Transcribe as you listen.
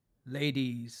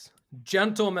Ladies,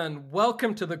 gentlemen,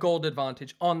 welcome to the Gold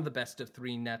Advantage on the Best of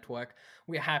Three Network.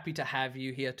 We're happy to have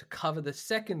you here to cover the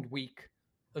second week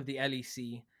of the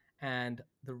LEC and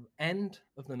the end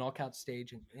of the knockout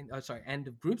stage, end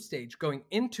of group stage, going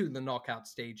into the knockout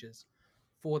stages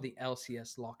for the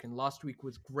LCS Lock-In. Last week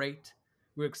was great.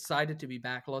 We're excited to be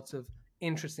back. Lots of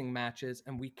interesting matches,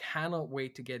 and we cannot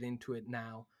wait to get into it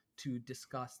now to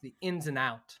discuss the ins and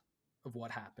out of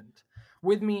what happened.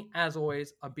 With me, as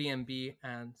always, are BMB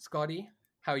and Scotty.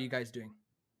 How are you guys doing?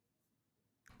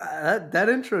 That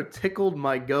intro tickled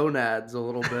my gonads a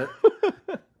little bit.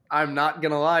 I'm not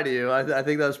going to lie to you. I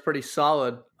think that was pretty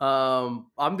solid.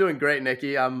 I'm doing great,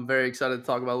 Nikki. I'm very excited to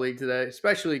talk about League today,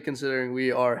 especially considering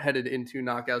we are headed into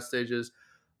knockout stages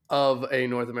of a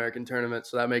North American tournament.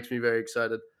 So that makes me very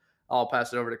excited. I'll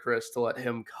pass it over to Chris to let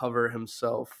him cover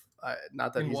himself.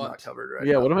 Not that he's not covered right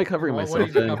now. Yeah, what am I covering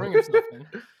myself in? Covering himself in?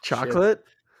 Chocolate?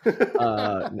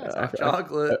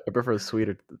 Chocolate. I prefer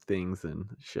sweeter things than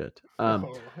shit.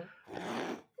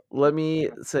 Let me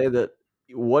say that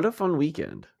what a fun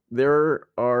weekend. There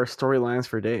are storylines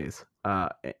for days.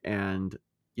 And,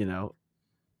 you know,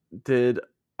 did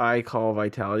I call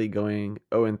Vitality going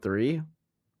 0-3?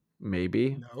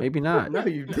 Maybe. No. Maybe not. No,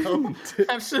 you didn't.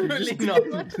 Absolutely not.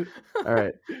 All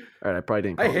right. I probably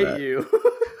didn't call I hate that. you.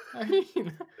 I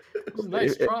mean, it was a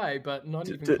nice try, but not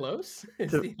even close.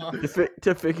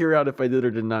 To figure out if I did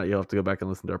or did not, you'll have to go back and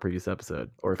listen to our previous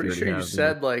episode. Or if Pretty sure you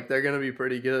said like they're going to be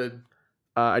pretty good.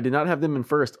 I did not have them in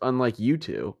first, unlike you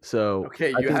two. So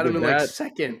okay, you had them in like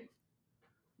second,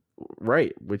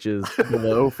 right? Which is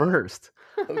below first.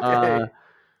 Okay,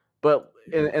 but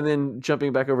and then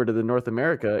jumping back over to the North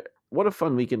America, what a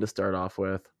fun weekend to start off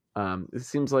with. It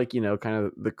seems like, you know, kind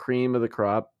of the cream of the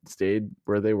crop stayed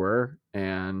where they were,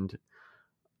 and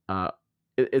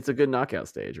it's a good knockout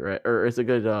stage, right? Or it's a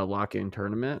good lock-in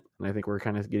tournament, and I think we're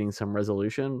kind of getting some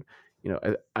resolution. You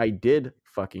know, I did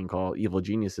fucking call Evil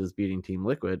Geniuses beating Team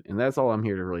Liquid, and that's all I'm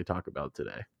here to really talk about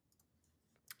today.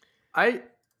 I'm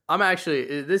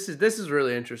actually this is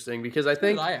really interesting because I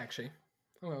think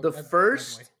the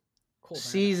first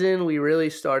season we really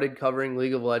started covering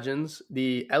League of Legends,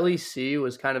 the LEC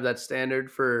was kind of that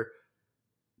standard for.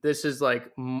 This is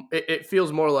like, it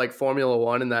feels more like Formula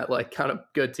One in that like kind of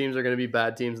good teams are going to be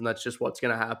bad teams, and that's just what's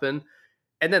going to happen.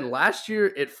 And then last year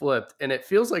it flipped, and it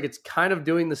feels like it's kind of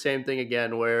doing the same thing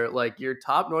again, where like your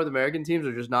top North American teams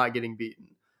are just not getting beaten,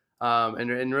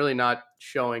 and really not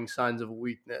showing signs of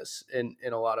weakness in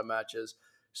a lot of matches.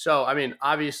 So, I mean,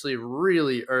 obviously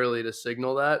really early to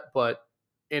signal that, but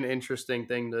an interesting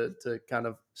thing to kind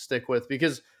of stick with,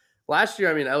 because last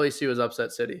year, I mean, LEC was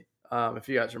upset city, if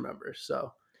you guys remember.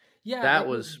 So yeah, that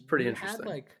was pretty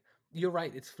interesting. You're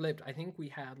right, it's flipped. I think we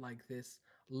had like this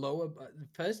lower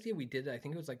first year we did it, I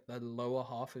think it was like the lower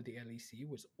half of the LEC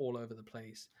was all over the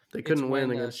place. They couldn't win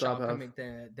against top half. Make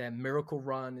their miracle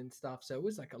run and stuff, so it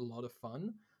was like a lot of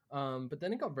fun. But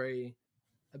then it got a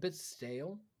bit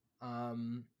stale.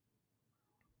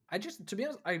 I just, to be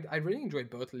honest, I really enjoyed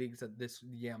both leagues at this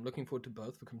year. I'm looking forward to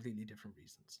both for completely different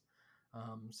reasons.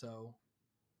 So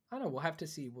I don't know, we'll have to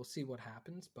see. We'll see what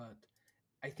happens, but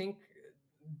I think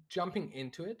jumping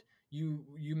into it,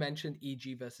 you mentioned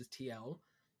EG versus TL.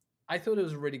 I thought it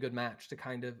was a really good match to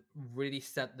kind of really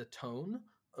set the tone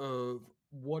of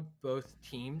what both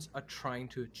teams are trying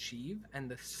to achieve and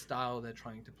the style they're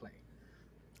trying to play.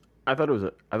 I thought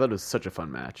it was such a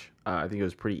fun match. I think it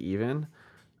was pretty even.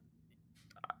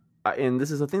 And this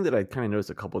is a thing that I kind of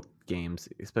noticed a couple of games,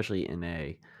 especially in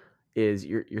A, is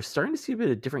you're starting to see a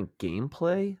bit of different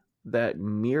gameplay that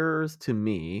mirrors to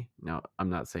me. Now, I'm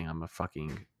not saying I'm a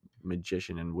fucking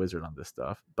magician and wizard on this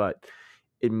stuff, but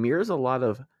it mirrors a lot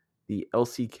of the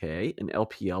LCK and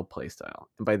LPL playstyle.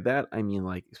 And by that, I mean,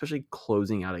 like, especially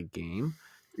closing out a game,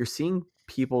 you're seeing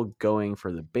people going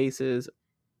for the bases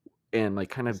and like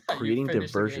kind of creating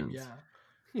diversions.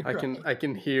 I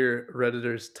can hear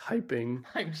Redditors typing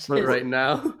right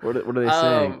now. What are they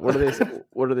saying?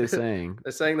 What are they saying?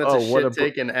 They're saying that's a shit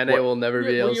take and NA will never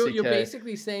be LCK. You're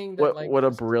basically saying that what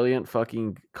a brilliant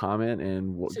fucking comment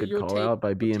and good call out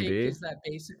by BMB. Is that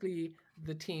basically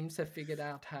the teams have figured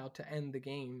out how to end the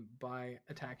game by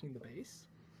attacking the base?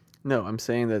 No, I'm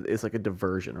saying that it's like a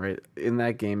diversion, right? In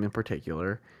that game in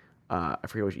particular, I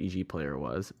forget which EG player it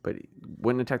was, but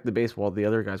wouldn't attack the base while the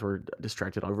other guys were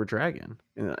distracted over Dragon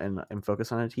and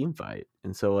focus on a team fight.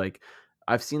 And so, like,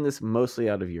 I've seen this mostly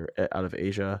out of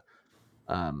Asia.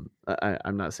 I'm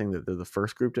not saying that they're the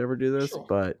first group to ever do this, sure.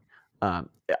 But I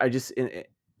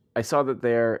saw that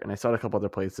there, and I saw it a couple other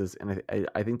places, and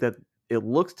I think that it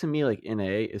looks to me like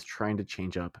NA is trying to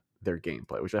change up their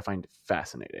gameplay, which I find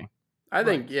fascinating. I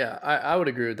think, yeah, I would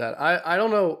agree with that. I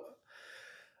don't know.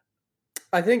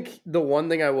 I think the one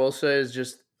thing I will say is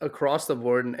just across the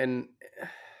board, and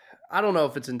I don't know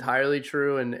if it's entirely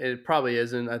true, and it probably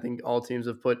isn't. I think all teams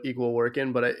have put equal work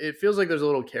in, but it feels like there's a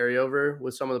little carryover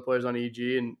with some of the players on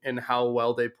EG and how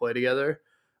well they play together.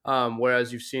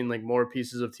 Whereas you've seen like more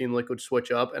pieces of Team Liquid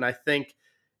switch up, and I think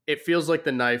it feels like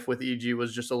the knife with EG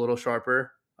was just a little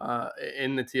sharper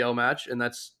in the TL match, and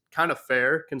that's kind of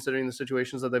fair considering the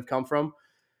situations that they've come from.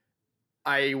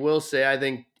 I will say I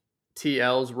think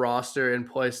TL's roster and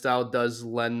playstyle does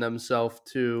lend themselves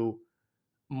to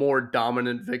more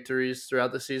dominant victories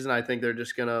throughout the season. I think they're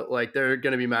just there are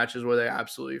gonna be matches where they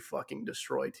absolutely fucking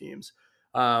destroy teams.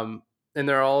 And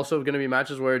there are also going to be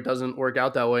matches where it doesn't work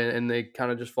out that way and they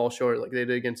kind of just fall short like they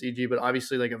did against EG, but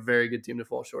obviously like a very good team to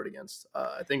fall short against.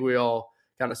 I think we all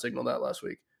kind of signaled that last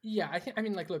week. Yeah, I think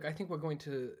we're going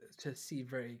to see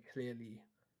very clearly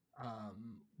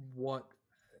what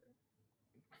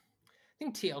I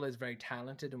think TL is very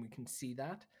talented and we can see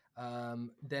that.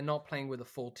 They're not playing with a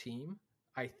full team.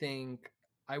 I think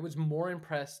I was more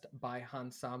impressed by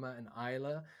Hansama and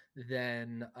Isla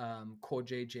than Core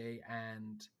JJ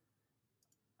and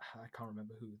I can't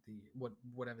remember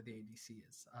whatever the ADC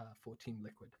is for Team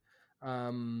Liquid,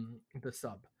 the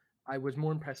sub. I was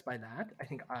more impressed by that. I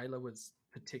think Isla was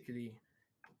particularly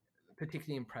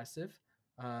impressive.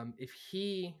 If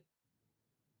he,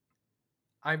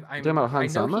 I'm talking about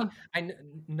Hansama?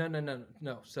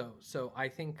 No. So I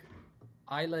think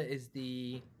Isla is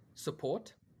the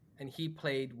support, and he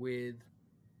played with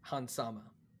Hansama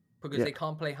because they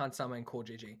can't play Hansama and Core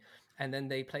JJ. And then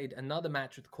they played another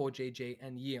match with Core JJ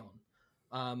and Yeon.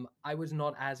 I was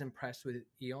not as impressed with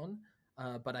Eon,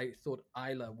 but I thought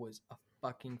Isla was a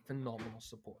fucking phenomenal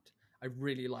support. I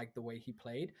really liked the way he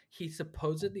played. He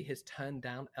supposedly has turned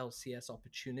down LCS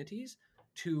opportunities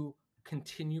to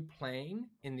continue playing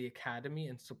in the academy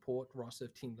and support roster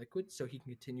of Team Liquid so he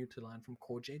can continue to learn from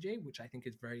Core JJ, which I think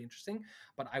is very interesting.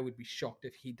 But I would be shocked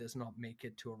if he does not make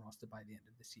it to a roster by the end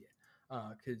of this year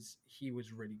because he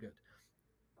was really good.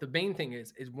 The main thing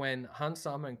is when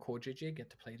Hansama and Core JJ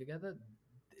get to play together,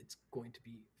 it's going to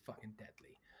be fucking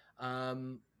deadly. I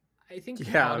think.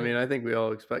 Yeah, I think we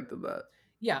all expected that.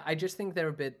 Yeah, I just think they're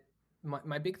a bit.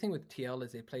 My big thing with TL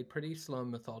is they play pretty slow and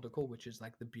methodical, which is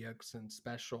like the Bjergsen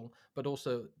special, but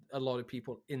also a lot of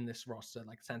people in this roster,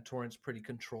 like Santorin's pretty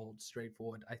controlled,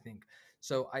 straightforward, I think.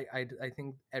 So I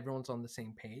think everyone's on the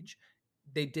same page.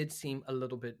 They did seem a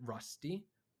little bit rusty,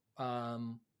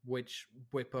 which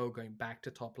Whippo going back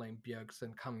to top lane,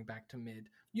 Bjergsen coming back to mid,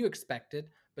 you expected,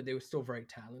 but they were still very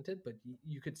talented, but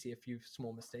you could see a few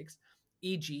small mistakes.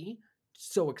 EG,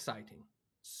 so exciting.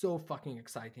 So fucking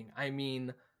exciting. I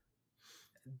mean,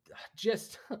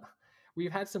 just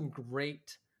we've had some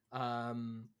great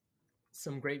videos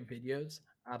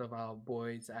out of our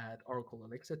boys at Oracle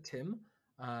Elixir, Tim,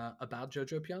 about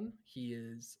Jojo Pyun. He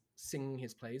is singing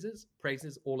his praises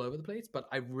all over the place, but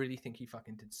I really think he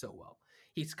fucking did so well.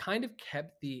 He's kind of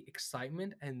kept the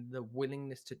excitement and the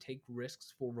willingness to take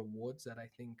risks for rewards that I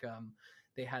think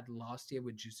they had last year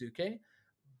with Jizuke,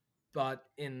 but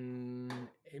in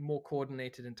a more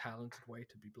coordinated and talented way,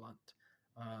 to be blunt.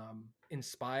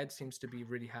 Inspired seems to be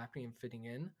really happy and fitting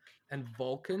in, and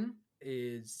Vulcan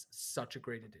is such a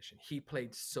great addition. He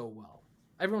played so well.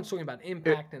 Everyone's talking about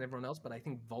Impact and everyone else, but I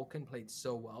think Vulcan played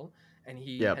so well, and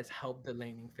he has helped the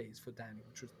laning phase for Danny,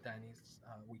 which was Danny's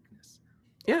weakness.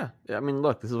 Yeah, I mean,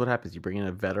 look, this is what happens. You bring in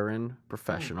a veteran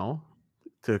professional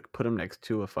to put him next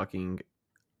to a fucking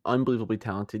unbelievably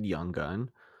talented young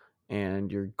gun,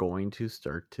 and you're going to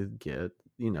start to get,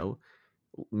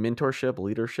 mentorship,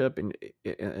 leadership,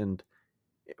 and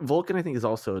Vulcan, I think, is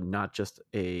also not just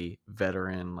a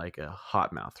veteran, like a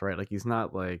hot mouth, right? Like he's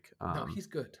not like no, he's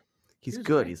good. He's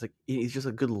good. Great. He's just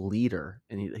a good leader,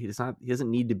 and he doesn't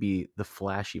need to be the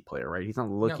flashy player, right? He's not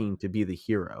looking to be the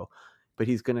hero, but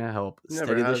he's going to help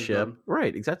steady the ship,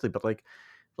 right? Exactly. But like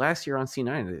last year on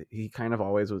C9, he kind of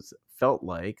always felt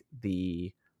like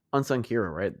the unsung hero,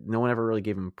 right? No one ever really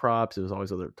gave him props. It was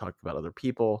always talked about other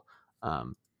people.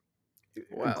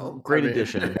 Wow, great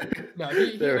addition. No,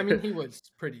 he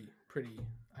was pretty.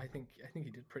 I think he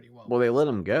did pretty well. Well, they let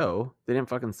him go. They didn't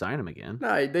fucking sign him again.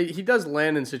 No, he does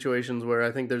land in situations where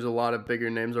I think there's a lot of bigger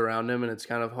names around him, and it's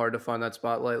kind of hard to find that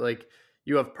spotlight. Like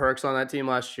you have Perks on that team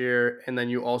last year, and then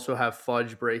you also have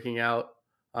Fudge breaking out,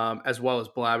 as well as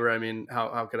Blabber. I mean,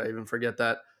 how could I even forget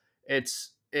that?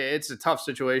 It's a tough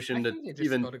situation to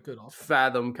even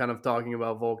fathom kind of talking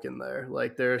about Vulcan there.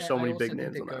 Like there are so many big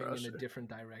names on that roster. In a different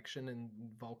direction, and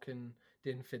Vulcan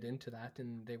didn't fit into that,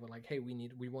 and they were like, hey,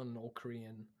 we want an all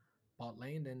Korean bot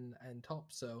lane and top.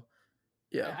 So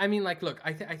Yeah. I mean, like, look,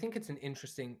 I think it's an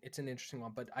interesting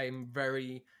one, but I am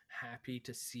very happy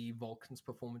to see Vulcan's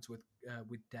performance with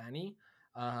Danny.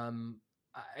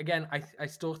 Again, I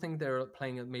still think they're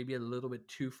playing maybe a little bit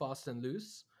too fast and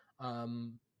loose.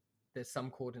 There's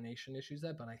some coordination issues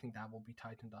there, but I think that will be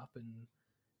tightened up, and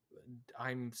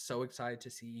I'm so excited to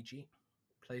see EG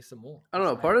play some more. I don't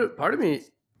know. Part of me,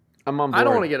 I'm on board. I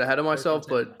don't want to get ahead of myself,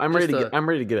 but I'm ready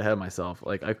to get ahead of myself.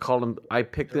 Like I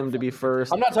picked them to be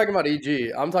first. I'm not talking about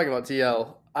EG. I'm talking about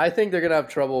TL. I think they're gonna have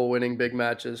trouble winning big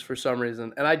matches for some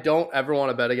reason, and I don't ever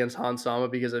want to bet against Hans Sama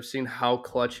because I've seen how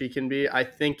clutch he can be. I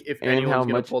think if anyone's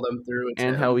gonna pull them through, it's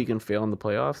him. how he can fail in the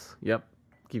playoffs. Yep.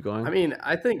 Keep going. I mean,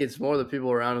 I think it's more the people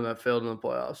around him that failed in the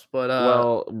playoffs. But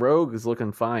well, Rogue is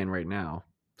looking fine right now.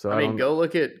 So I mean, go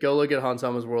look at Hans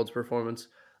Sama's Worlds performance.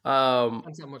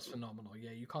 Hans Sama's phenomenal.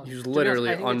 Yeah, you can't. He's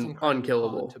literally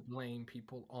unkillable. To blame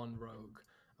people on Rogue.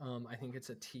 I think it's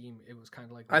a team. It was kind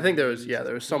of like I think there was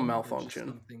some malfunction.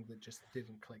 Something that just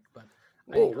didn't click, but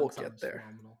we'll get there.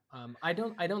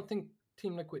 Phenomenal. I don't think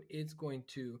Team Liquid is going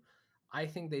to. I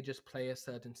think they just play a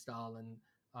certain style, and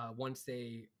once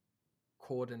they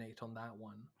coordinate on that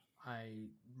one, I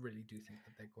really do think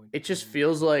that they're going to. It just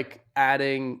feels like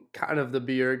adding kind of the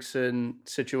Bjergsen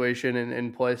situation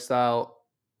and play style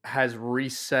has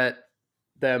reset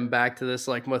them back to this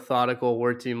like methodical,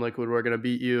 we're Team Liquid, we're going to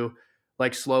beat you,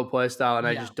 like slow play style, and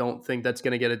I just don't think that's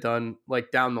going to get it done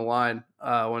like down the line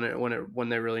when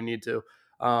they really need to,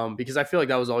 because I feel like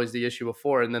that was always the issue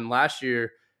before. And then last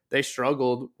year they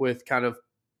struggled with kind of,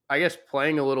 I guess,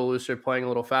 playing a little looser, playing a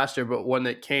little faster, but when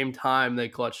it came time, they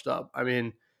clutched up. I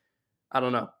mean, I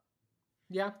don't know.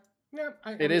 Yeah.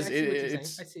 I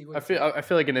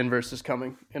feel like an inverse is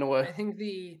coming in a way. I think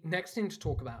the next thing to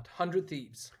talk about, 100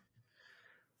 Thieves.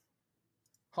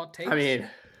 Hot takes? I mean,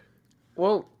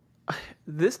 well,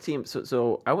 this team.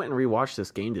 So I went and rewatched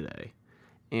this game today,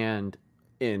 and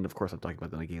of course I'm talking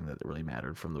about the game that really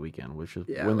mattered from the weekend, which is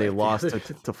when they lost to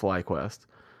FlyQuest.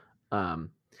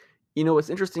 What's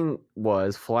interesting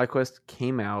was FlyQuest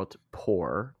came out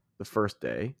poor the first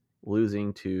day,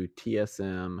 losing to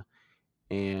TSM.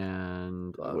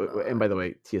 And by the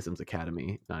way, TSM's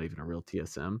Academy, not even a real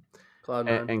TSM.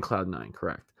 Cloud9. And Cloud9,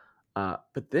 correct.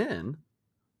 But then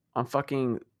on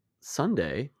fucking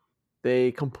Sunday,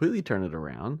 they completely turned it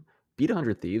around, beat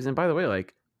 100 Thieves. And by the way,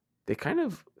 like they kind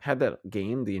of had that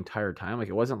game the entire time. Like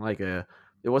it wasn't like a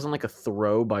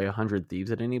throw by 100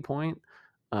 Thieves at any point.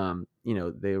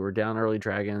 They were down early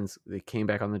Dragons. They came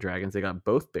back on the Dragons. They got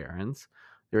both Barons.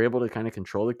 They were able to kind of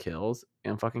control the kills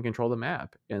and fucking control the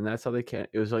map. And that's how they can.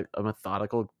 It was like a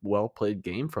methodical, well-played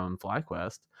game from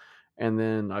FlyQuest. And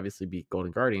then obviously beat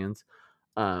Golden Guardians.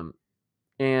 And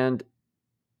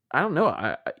I don't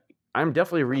know. I'm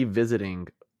definitely revisiting.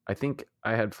 I think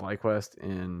I had FlyQuest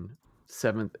in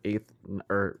 7th, 8th,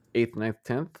 or 8th, 9th,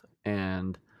 10th.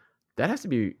 And that has to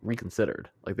be reconsidered.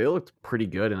 Like they looked pretty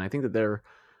good. And I think that they're,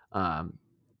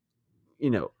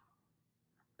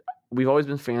 we've always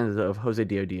been fans of Jose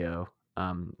Diodio.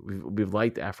 We've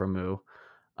liked Afromu.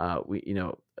 I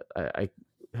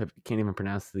can't even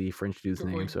pronounce the French dude's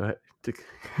name. So,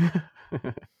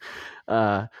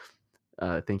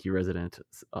 thank you, resident.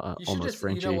 Almost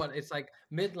Frenchy. You know what? It's like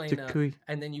mid laner,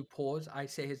 and then you pause. I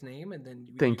say his name, and then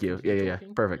thank you. Yeah.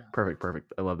 Perfect.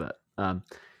 I love that. And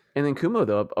then Kumo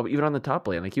though, even on the top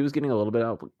lane, like he was getting a little bit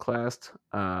outclassed,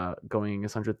 going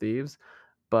against 100 Thieves,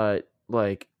 but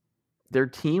like. Their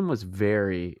team was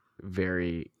very,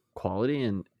 very quality,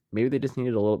 and maybe they just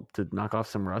needed a little to knock off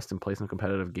some rust and play some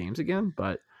competitive games again.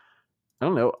 But I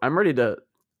don't know. I'm ready to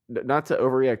not to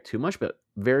overreact too much, but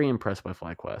very impressed by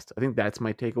FlyQuest. I think that's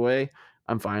my takeaway.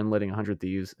 I'm fine letting 100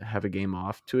 Thieves have a game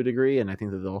off to a degree, and I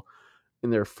think that they'll, in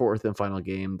their fourth and final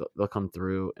game, they'll come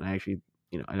through. And I actually,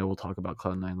 I know we'll talk about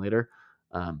Cloud9 later.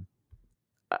 I'm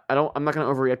not going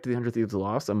to overreact to the 100 Thieves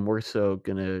loss. I'm more so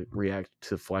going to react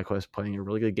to FlyQuest playing a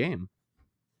really good game.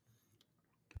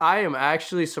 I am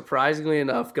actually, surprisingly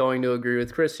enough, going to agree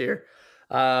with Chris here.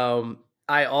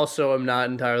 I also am not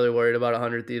entirely worried about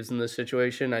 100 Thieves in this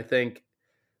situation. I think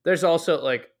there's also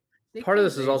part of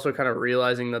this is also kind of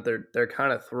realizing that they're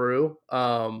kind of through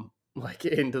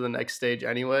into the next stage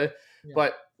anyway. Yeah.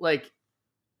 But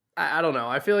I don't know.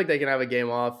 I feel like they can have a game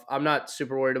off. I'm not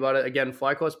super worried about it. Again,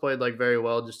 FlyQuest played very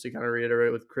well, just to kind of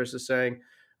reiterate what Chris is saying.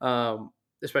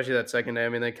 Especially that second day. I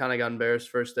mean, they kind of got embarrassed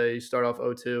first day. You start off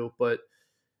 0-2, but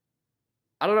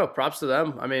I don't know. Props to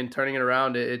them. I mean, turning it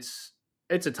around, it's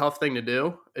a tough thing to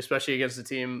do, especially against a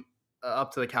team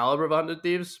up to the caliber of 100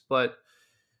 Thieves. But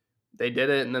they did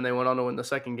it, and then they went on to win the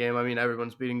second game. I mean,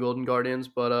 everyone's beating Golden Guardians,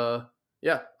 but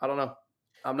yeah, I don't know.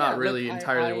 I'm not really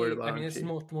entirely worried about. I mean, this is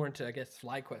more into, I guess,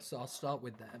 FlyQuest, so I'll start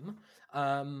with them.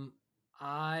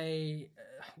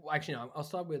 Actually, no, I'll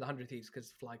start with 100 Thieves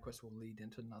because FlyQuest will lead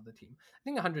into another team. I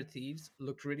think 100 Thieves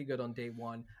looked really good on day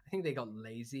one. I think they got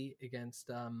lazy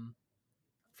against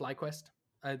FlyQuest.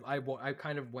 I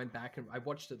kind of went back and I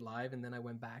watched it live, and then I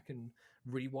went back and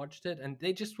rewatched it, and they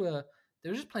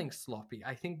were just playing sloppy.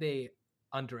 I think they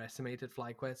underestimated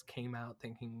FlyQuest, came out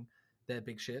thinking they're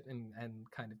big shit, and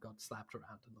kind of got slapped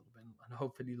around a little bit, and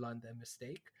hopefully learned their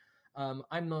mistake.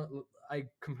 I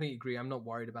completely agree. I'm not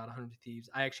worried about 100 Thieves.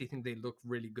 I actually think they look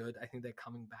really good. I think they're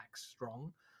coming back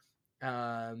strong.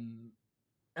 And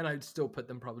I'd still put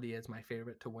them probably as my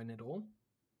favorite to win it all.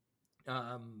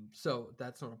 So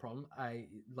that's not a problem.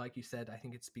 Like you said, I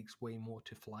think it speaks way more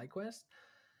to FlyQuest.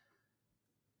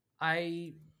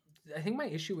 I think my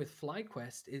issue with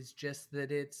FlyQuest is just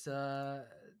that it's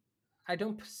I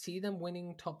don't see them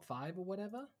winning top 5 or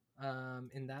whatever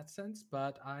in that sense,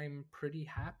 but I'm pretty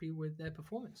happy with their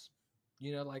performance.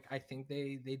 Like I think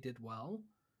they did well.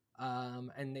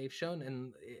 And they've shown,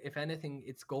 and if anything,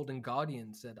 it's Golden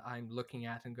Guardians that I'm looking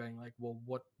at and going like, well,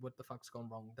 what the fuck's gone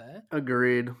wrong there?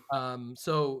 Agreed.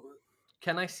 So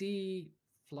can I see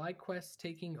FlyQuest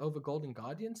taking over Golden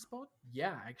Guardians spot?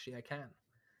 Yeah, actually I can.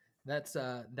 That's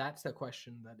the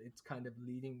question that it's kind of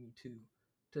leading me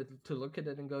to look at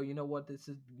it and go, you know what, this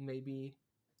is maybe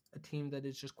a team that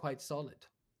is just quite solid.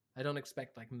 I don't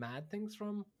expect like mad things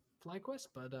from FlyQuest,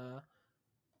 but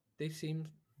they seem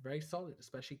very solid,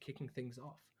 especially kicking things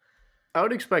off. I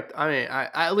would expect,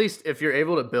 at least if you're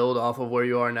able to build off of where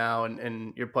you are now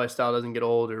and your play style doesn't get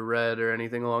old or red or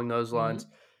anything along those lines,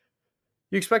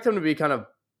 you expect them to be kind of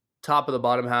top of the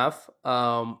bottom half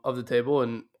of the table.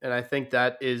 And I think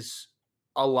that is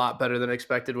a lot better than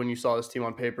expected when you saw this team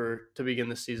on paper to begin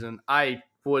the season. I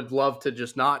would love to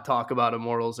just not talk about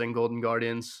Immortals and Golden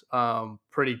Guardians.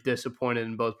 Pretty disappointed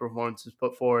in both performances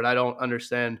put forward. I don't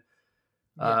understand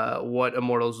what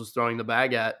Immortals was throwing the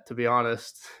bag at, to be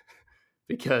honest,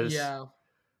 because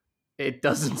it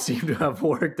doesn't seem to have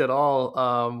worked at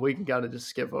all. We can kind of just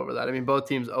skip over that. I mean, both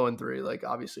teams 0-3, like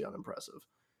obviously unimpressive.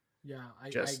 Yeah, I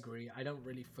agree. I don't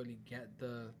really fully get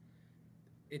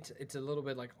it's a little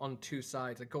bit like on two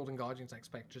sides. Like Golden Guardians, I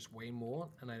expect just way more,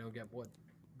 and I don't get what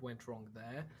went wrong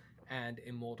there. And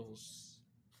Immortals,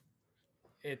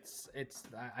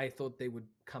 I thought they would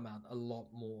come out a lot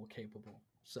more capable.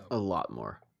 So a lot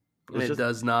more. It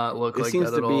does not look like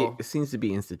that at all. It seems to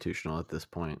be institutional at this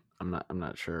point. I'm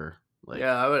not sure. Like,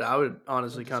 yeah, I would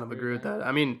honestly kind of agree with that.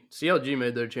 I mean, CLG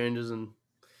made their changes and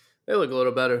they look a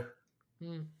little better.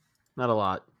 Not a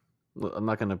lot. I'm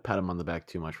not going to pat them on the back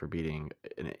too much for beating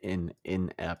an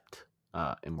inept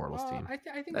Immortals team. I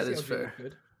think that CLG is fair.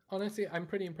 Good. Honestly, I'm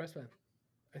pretty impressed with them.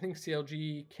 I think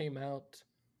CLG came out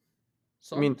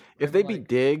solid. I mean, if they beat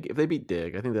Dig,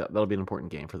 I think that'll be an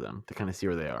important game for them to kind of see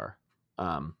where they are.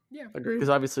 Yeah, agree. Because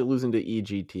obviously losing to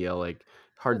EGTL, like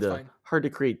hard to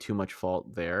create too much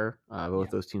fault there. Both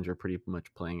those teams are pretty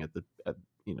much playing at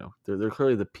they're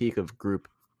clearly the peak of Group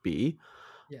B.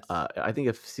 Yes. I think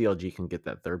if CLG can get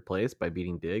that third place by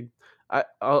beating Dig,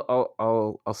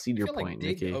 I'll cede your point,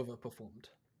 Dig Nikki. Overperformed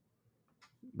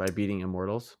by beating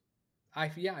Immortals.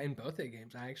 In both their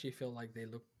games, I actually feel like they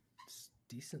look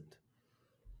decent.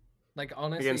 Like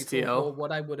honestly, against TL, for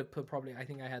what I would have put, probably I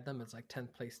think I had them as like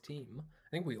 10th place team. I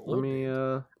think we all let me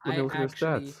look at their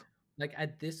stats. Like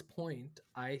at this point,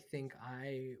 I think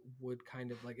I would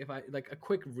kind of like, if I like a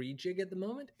quick rejig at the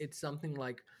moment, it's something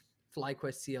like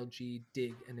FlyQuest, CLG,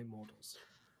 Dig, and Immortals.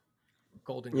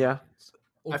 Golden Guardians.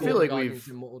 I feel like we've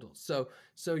Immortals. So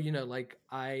like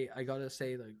I gotta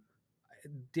say, like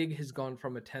Dig has gone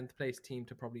from a 10th place team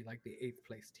to probably like the 8th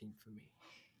place team for me.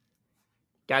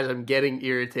 Guys, I'm getting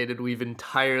irritated. We've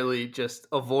entirely just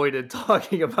avoided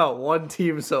talking about one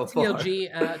team so far.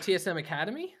 CLG, TSM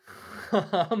Academy.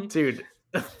 Dude,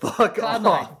 fuck Cloud9.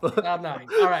 off. Cloud9.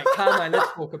 All right, Cloud9,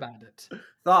 let's talk about it.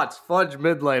 Thoughts? Fudge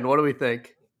mid lane. What do we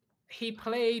think? He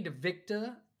played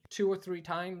Victor 2 or 3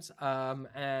 times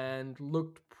and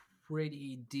looked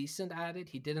pretty decent at it.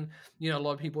 He didn't, a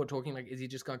lot of people are talking like, is he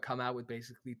just going to come out with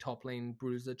basically top lane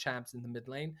bruiser champs in the mid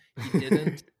lane? He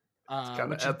didn't.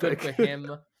 Which is good for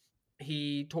him.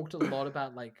 He talked a lot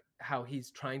about like how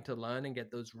he's trying to learn and get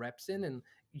those reps in, and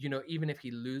even if he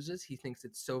loses, he thinks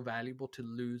it's so valuable to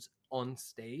lose on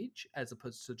stage as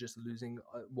opposed to just losing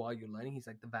while you're learning. He's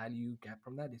like, the value you get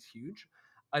from that is huge.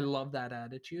 I love that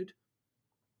attitude,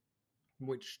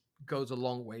 which goes a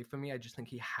long way for me. I just think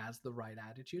he has the right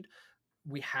attitude.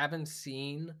 We haven't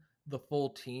seen the full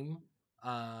team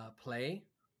play.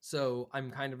 So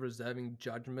I'm kind of reserving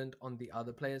judgment on the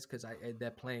other players because they're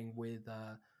playing with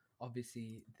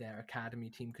obviously their academy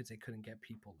team because they couldn't get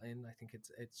people in. I think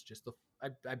it's just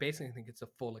I basically think it's a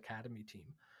full academy team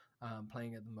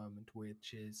playing at the moment,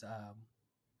 which is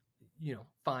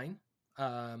fine.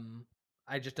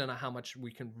 I just don't know how much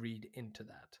we can read into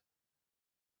that.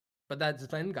 But that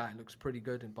Sven guy looks pretty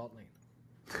good in bot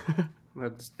lane.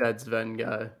 That Sven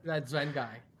guy. That Sven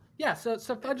guy. Yeah, so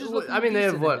Fudge is looking they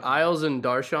have what? Isles and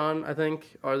Darshan, I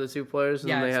think, are the two players.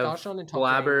 And then they have Darshan in top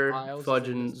Blabber, lane, Fudge,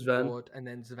 and Sven. And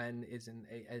then Sven is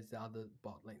as the other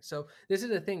bot lane. So this is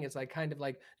the thing. It's like kind of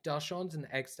like Darshan's an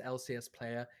ex-LCS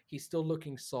player. He's still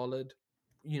looking solid.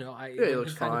 He kind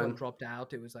of got dropped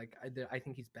out. It was like I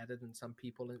think he's better than some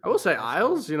people. I will say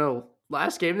Isles,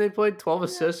 last game they played 12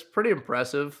 assists, pretty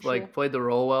impressive. Sure. Like played the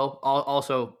role well.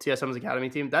 Also TSM's academy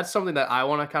team. That's something that I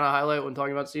want to kind of highlight when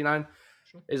talking about C9.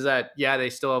 Sure. Is that they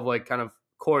still have like kind of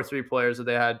core 3 players that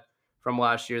they had from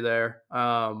last year there.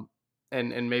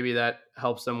 And maybe that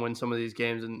helps them win some of these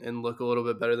games and look a little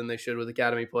bit better than they should with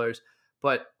academy players.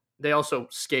 But they also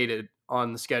skated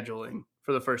on the scheduling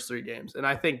for the first 3 games. And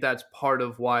I think that's part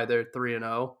of why they're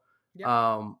 3-0.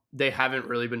 Yeah. They haven't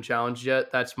really been challenged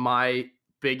yet. That's my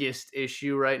biggest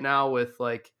issue right now with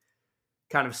like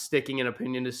kind of sticking an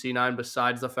opinion to C9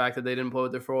 besides the fact that they didn't play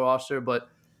with their full roster. But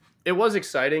it was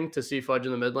exciting to see Fudge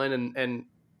in the mid lane and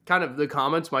kind of the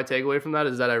comments, my takeaway from that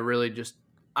is that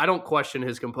I don't question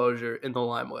his composure in the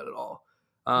limelight at all.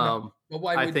 No. But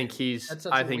why I think he's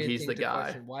the guy.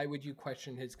 Question. Why would you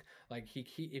question his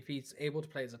if he's able to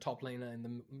play as a top laner in the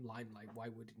limelight? Why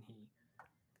wouldn't he?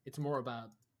 It's more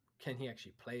about can he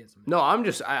actually play as a mid? No,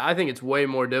 I think it's way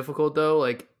more difficult though.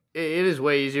 Like it is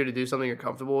way easier to do something you're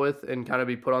comfortable with and kind of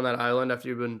be put on that island after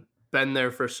you've been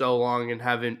there for so long and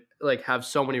haven't like have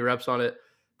so many reps on it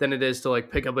than it is to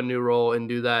like pick up a new role and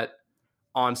do that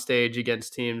on stage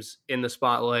against teams in the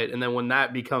spotlight. And then when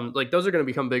that becomes like those are going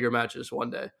to become bigger matches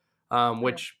one day.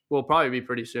 Which will probably be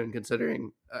pretty soon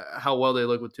considering how well they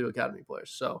look with 2 academy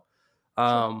players. So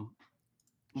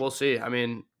we'll see. I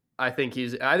mean, I think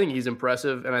he's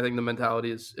impressive, and I think the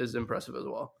mentality is impressive as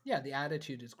well. Yeah, the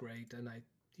attitude is great, and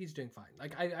he's doing fine.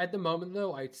 Like at the moment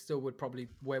though, I still would probably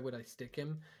where would I stick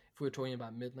him if we were talking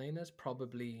about mid laners?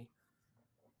 Probably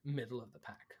middle of the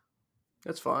pack.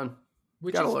 That's fine.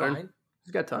 Which is learn. Fine.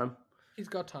 He's got time. He's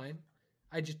got time.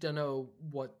 I just don't know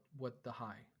what the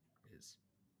high is.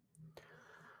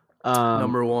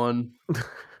 Number 1.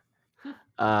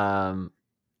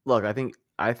 Look, I think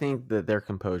that their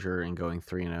composure in going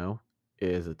 3-0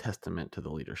 is a testament to the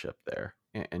leadership there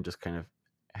and just kind of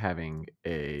having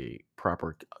a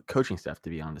proper coaching staff,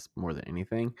 to be honest, more than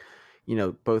anything.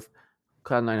 Both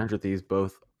Cloud 900 Thieves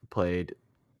both played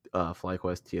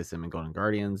FlyQuest, TSM, and Golden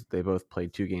Guardians. They both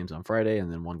played 2 games on Friday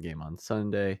and then 1 game on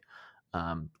Sunday.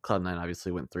 Cloud9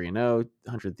 obviously went 3-0.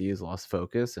 100 Thieves lost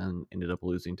focus and ended up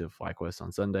losing to FlyQuest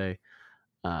on Sunday.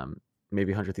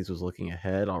 Maybe 100 Thieves was looking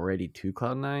ahead already to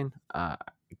Cloud9. I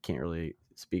can't really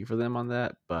speak for them on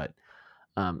that, but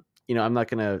I'm not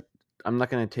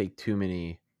gonna take too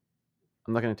many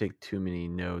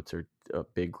notes or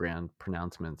big grand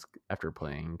pronouncements after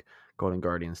playing Golden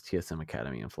Guardians, TSM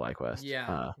Academy, and FlyQuest.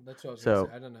 Yeah, that's what I was gonna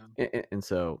say. I don't know. And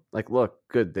so, like, look,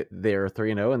 good. They're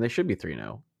 3-0, and they should be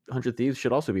 3-0. 100 Thieves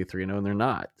should also be 3-0, and they're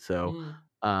not. So,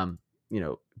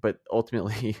 but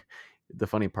ultimately, the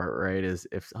funny part, right, is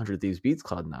if 100 Thieves beats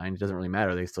Cloud9, it doesn't really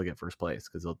matter. They still get first place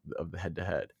because of the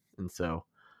head-to-head. And so,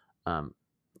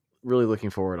 really looking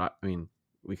forward. I mean,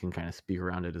 we can kind of speak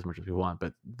around it as much as we want,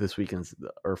 but this weekend's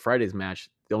or Friday's match,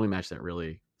 the only match that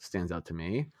really stands out to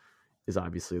me is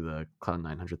obviously the Cloud9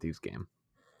 100 Thieves game.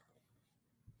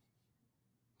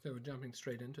 So we're jumping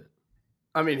straight into it.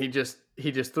 I mean, he just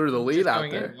threw the lead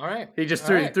out there. All right. He just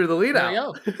threw the lead there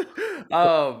out.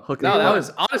 That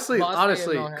was honestly,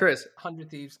 Chris. 100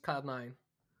 Thieves, Cloud9.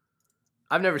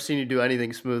 I've never seen you do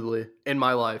anything smoothly in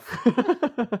my life.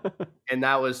 And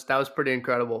that was pretty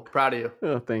incredible. Proud of you.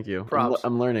 Oh, thank you. Props.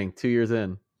 I'm learning 2 years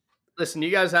in. Listen,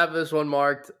 you guys have this one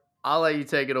marked. I'll let you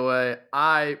take it away.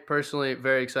 I personally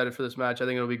very excited for this match. I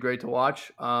think it'll be great to watch.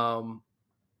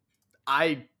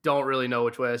 I don't really know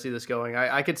which way I see this going.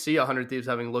 I could see 100 Thieves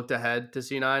having looked ahead to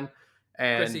C9.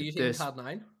 And Chris, are you seeing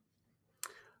Cloud9?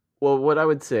 Well, what I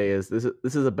would say is this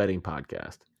is a betting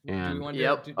podcast. And do we want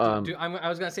to I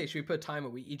was going to say, should we put a timer?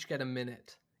 We each get a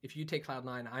minute. If you take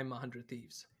Cloud9, I'm 100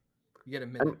 Thieves. You get a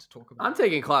minute to talk about. I'm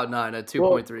taking Cloud9 at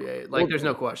 2.38. There's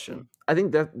no question. I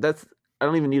think that's I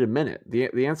don't even need a minute.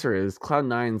 The answer is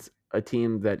Cloud9's a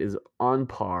team that is on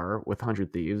par with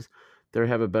 100 Thieves. They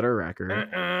have a better record.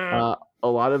 A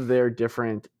lot of their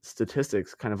different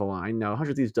statistics kind of align. Now,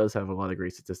 100 Thieves does have a lot of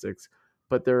great statistics,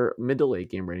 but their mid to late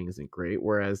game rating isn't great,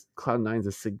 whereas Cloud9's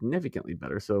is significantly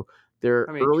better. So Their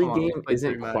early game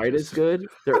isn't quite as good.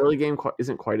 Their early game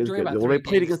isn't quite as good. Well, they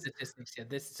played against statistics.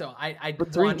 Yeah, I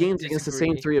but 3 games against the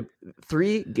same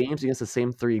three games against the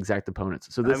same 3 exact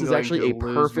opponents. So this is actually a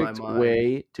perfect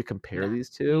way to compare these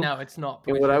two. No, it's not.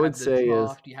 And what I would say is,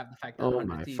 you have the fact that oh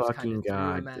my fucking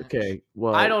god. Okay,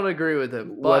 well, I don't agree with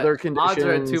him. Weather conditions. Odds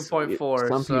are at 2.4.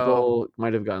 Some people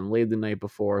might have gotten laid the night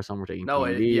before. Some were taking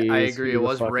PEDs. I agree. It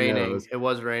was raining. It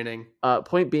was raining.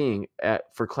 Point being,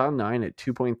 for Cloud9 at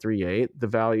 2.38, the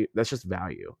value, that's just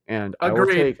value. And I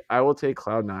will take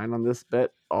Cloud9 on this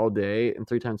bet all day and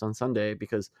 3 times on Sunday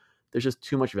because there's just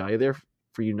too much value there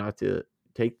for you not to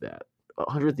take that.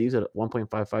 100 Thieves at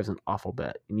 1.55 is an awful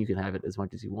bet, and you can have it as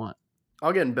much as you want.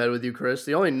 I'll get in bed with you, Chris.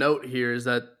 The only note here is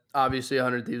that obviously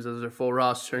 100 Thieves has their full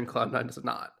roster and Cloud9 does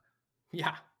not.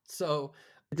 Yeah, so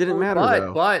it didn't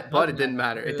matter. But it didn't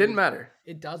matter. It didn't matter.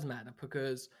 It does matter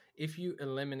because if you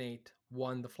eliminate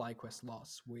the FlyQuest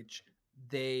loss, which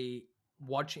they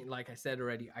watching, like I said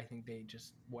already, I think they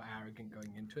just were arrogant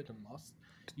going into it and lost.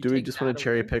 Do we just want to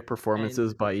cherry pick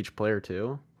performances by each player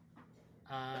too?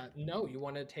 No, you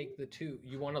want to take the two.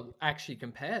 You want to actually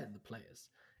compare the players.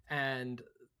 And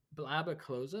Blabber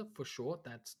Closer, for sure,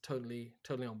 that's totally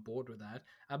on board with that.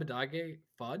 Abadage,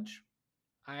 Fudge,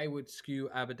 I would skew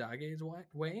Abadage's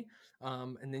way.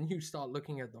 And then you start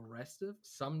looking at the rest of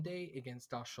Someday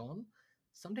against Dashon.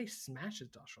 Someday smashes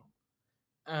Dashon.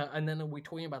 And then are we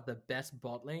talking about the best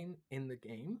bot lane in the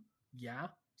game? Yeah.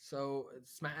 So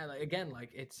again, like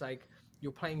it's like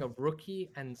you're playing a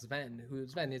rookie and Sven, who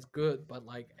Sven is good, but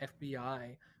like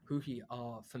FBI, Huhi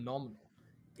are phenomenal.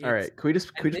 All right, can we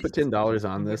just put $10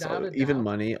 on this? Even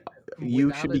money.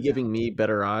 You should be giving me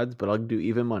better odds, but I'll do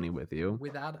even money with you.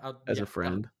 As a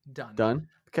friend. Done.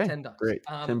 Okay. $10. Great.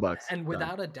 $10. And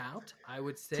without a doubt, I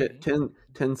would say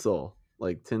 10 soul,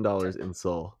 like $10 in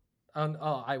soul.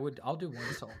 I'll do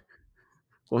 1 soul.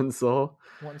 1 soul.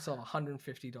 1 soul,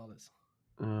 $150.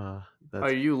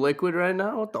 Are you liquid right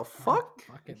now? What the fuck?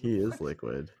 He is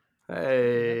liquid.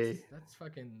 Hey, that's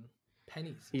fucking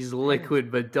pennies. He's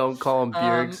liquid, but don't call him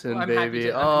Bjergsen,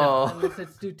 baby.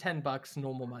 Let's do $10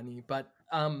 normal money. But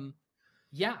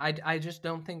yeah, I just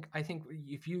don't think. I think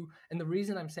if you, and the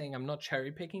reason I'm saying I'm not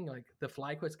cherry picking, like the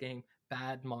FlyQuest game,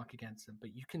 bad mark against them,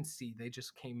 but you can see they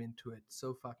just came into it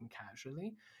so fucking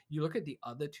casually. You look at the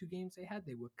other 2 games they had;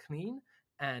 they were clean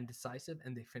and decisive,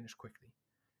 and they finished quickly.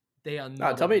 They are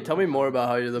not. Tell me more about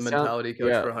how you're the mentality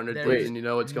coach for 100 Thieves and you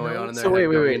know what's going on in there. So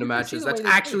wait. Into matches. That's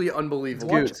actually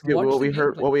unbelievable.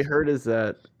 What we heard is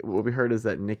that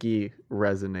Nikki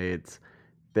resonates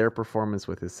their performance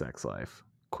with his sex life.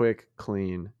 Quick,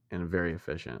 clean, and very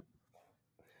efficient.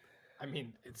 I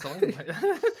mean, it's only.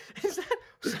 Is that?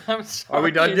 I'm sorry. Are we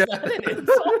done yet?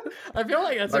 I feel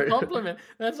like that's a compliment.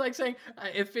 That's like saying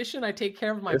efficient. I take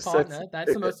care of my partner.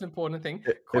 That's the most important thing.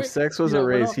 If sex was a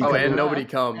race, and nobody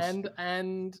comes.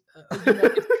 And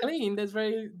it's clean. There's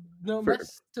no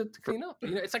mess to clean up.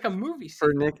 It's like a movie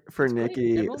scene. For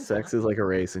Nikki, sex is like a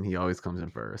race, and he always comes in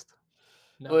first.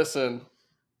 No. Listen.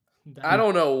 I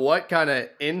don't know what kind of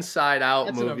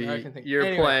inside-out movie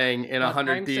you're playing in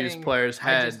 100 Thieves players'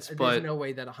 heads, but there's no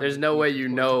way that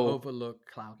overlook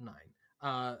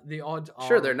Cloud9. The odds are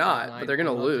sure they're not, but they're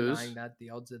gonna lose. That the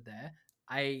odds are there.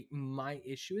 My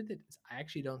issue with it is I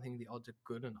actually don't think the odds are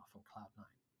good enough on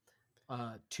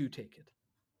Cloud9 to take it.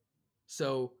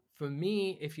 So for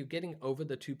me, if you're getting over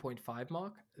the 2.5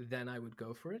 mark, then I would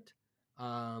go for it.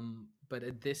 But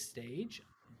at this stage,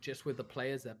 just with the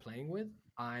players they're playing with,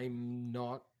 I'm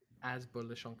not as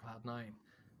bullish on Cloud9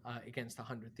 against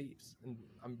 100 Thieves. And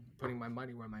I'm putting my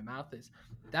money where my mouth is.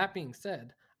 That being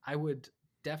said, I would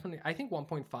definitely... I think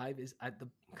 1.5 is at the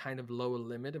kind of lower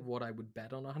limit of what I would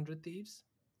bet on 100 Thieves.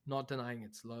 Not denying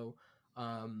it's low.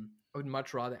 I would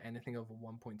much rather anything over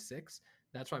 1.6.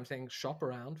 That's why I'm saying shop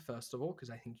around, first of all, because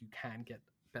I think you can get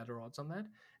better odds on that.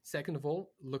 Second of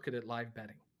all, look at it live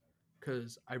betting.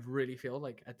 Because I really feel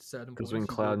like at certain points... Because when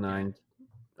Cloud9...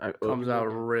 comes out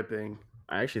ripping.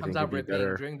 I actually think it'd be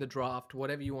better during the draft,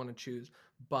 whatever you want to choose.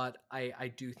 But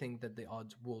I do think that the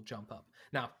odds will jump up.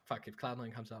 Now, if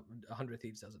Cloud9 comes up, 100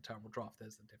 Thieves does a terrible draft,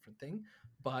 there's a different thing.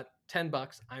 But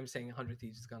 $10, I'm saying 100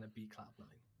 Thieves is going to beat Cloud9.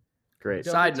 Great.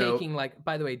 Side note.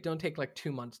 By the way, don't take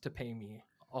 2 months to pay me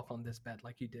off on this bet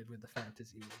like you did with the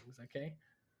fantasy wings, okay?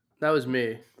 That was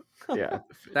me. Yeah.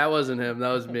 That wasn't him. That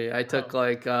was me. I took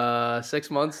 6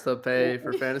 months to pay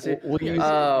for fantasy. We'll use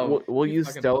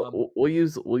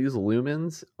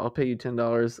lumens. I'll pay you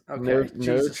 $10. Okay.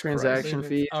 No transaction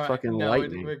fee. Right. Fucking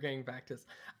lightning. We're getting back to this.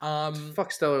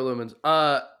 Fuck Stellar Lumens.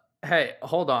 Hey,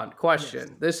 hold on. Question.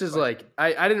 Yes. This is I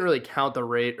didn't really count the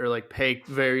rate or pay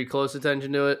very close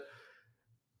attention to it.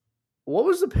 What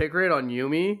was the pick rate on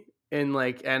Yuumi in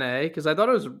like NA? Because I thought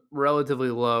it was relatively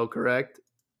low, correct?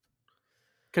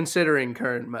 Considering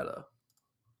current meta.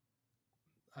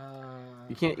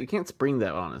 You can't spring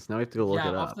that on us. Now we have to go look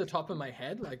it up. Off the top of my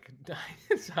head, like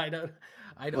I don't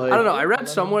know. I read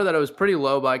somewhere that it was pretty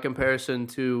low by comparison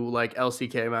to like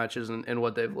LCK matches and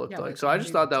what they've looked like. So I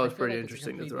just thought that was pretty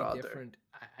interesting to throw out there.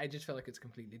 I just feel like it's a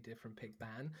completely different pick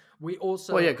ban. We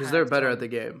also because they're better at the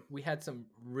game. We had some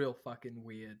real fucking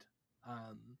weird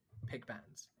pick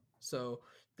bans. So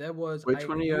there was which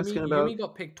one are you asking about? Yumi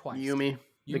got picked twice. Yumi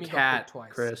the cat,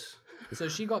 twice. Chris. So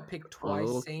she got picked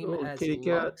twice, same as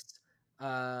Lux,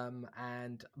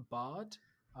 and Bard.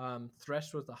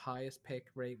 Thresh was the highest pick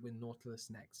rate with Nautilus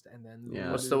next, and then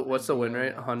what's the win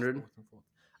rate? 100.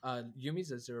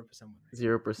 Yumi's a 0% win rate.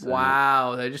 0%.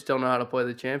 Wow, they just don't know how to play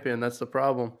the champion. That's the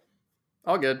problem.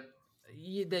 All good.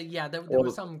 There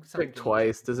was some picked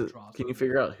twice. Can you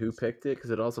figure out who picked it?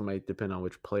 Because it also might depend on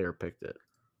which player picked it.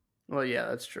 Well, yeah,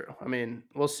 that's true. I mean,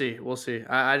 we'll see.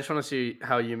 I just want to see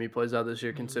how Yumi plays out this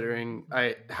year, considering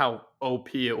how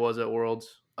OP it was at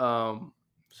Worlds.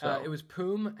 It was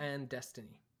Poom and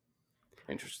Destiny.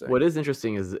 Interesting. What is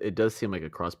interesting is it does seem like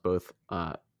across both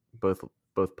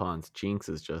ponds, Jinx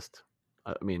is just.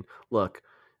 I mean, look,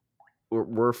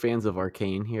 we're fans of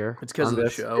Arcane here. It's because of the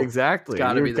show. Exactly. It's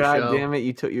gotta be the show. God damn it!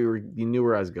 You knew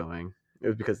where I was going. It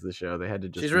was because of the show. They had to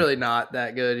just. She's really not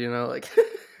that good, like.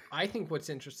 I think what's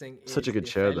interesting is such a good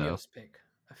show, though.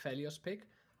 Aphelios pick,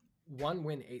 1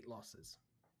 win, 8 losses.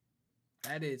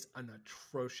 That is an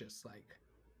atrocious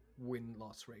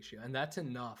win-loss ratio, and that's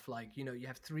enough. You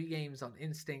have 3 games on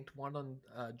Instinct, 1 on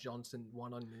Johnson,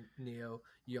 1 on Neo,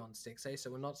 you on 6A. So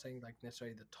we're not saying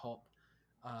necessarily the top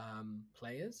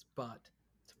players, but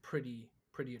it's pretty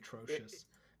atrocious.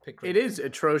 Pick rate. It is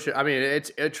atrocious. I mean,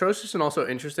 it's atrocious and also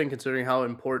interesting considering how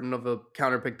important of a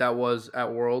counter pick that was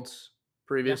at Worlds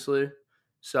previously.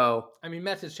 So I mean,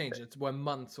 meta's changed. We're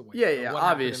months away. Yeah.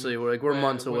 Obviously, we're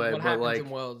months away. What but happens in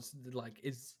Worlds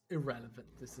is irrelevant.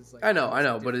 This is I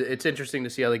know, but it's interesting to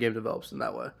see how the game develops in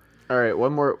that way. All right,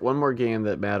 one more game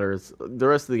that matters. The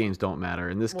rest of the games don't matter,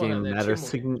 and this game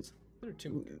matters. There are 2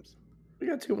 more games. We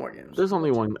got 2 more games. There's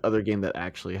only one other game that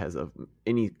actually has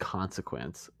any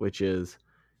consequence, which is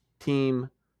Team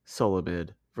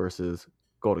Solomid versus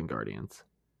Golden Guardians.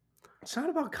 It's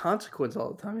not about consequence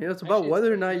all the time. It's about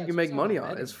whether or not you can make money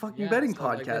on it. It's fucking betting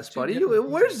podcast, buddy.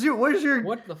 Where's your?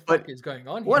 What the fuck is going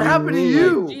on here? What happened to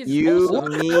you?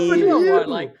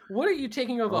 What are you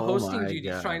taking over hosting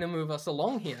duties, trying to move us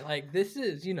along here? This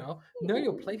is, know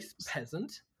your place,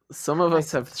 peasant. Some of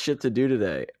us have shit to do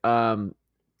today.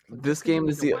 This game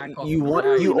is you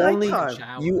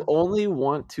only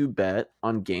want to bet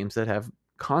on games that have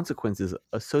consequences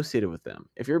associated with them.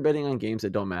 If you're betting on games that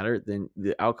don't matter, then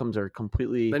the outcomes are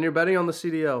completely. Then you're betting on the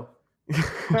CDO.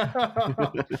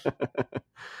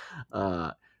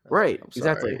 Right,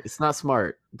 exactly. It's not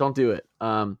smart. Don't do it.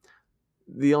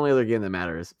 The only other game that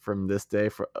matters from this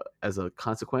day as a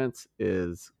consequence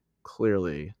is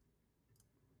clearly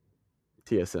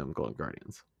TSM Golden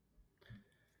Guardians.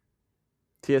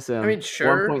 TSM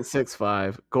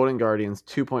 1.65, Golden Guardians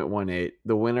 2.18.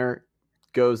 The winner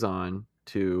goes on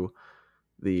to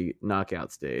the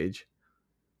knockout stage.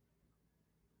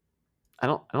 I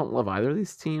don't love either of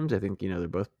these teams. I think they're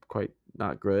both quite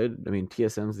not good. I mean,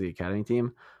 TSM's the academy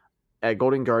team. At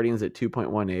Golden Guardians at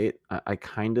 2.18, I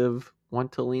kind of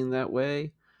want to lean that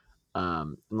way,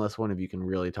 unless one of you can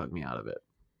really talk me out of it.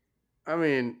 I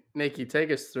mean, Nikki,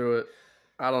 take us through it.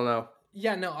 I don't know.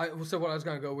 Yeah, no. So what I was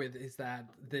going to go with is that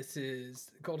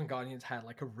Golden Guardians had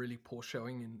a really poor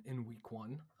showing in week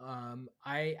 1.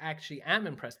 I actually am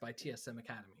impressed by TSM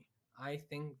Academy. I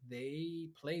think they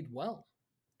played well,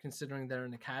 considering they're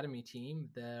an academy team.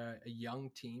 They're a young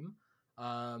team.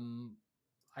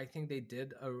 I think they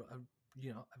did a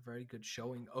very good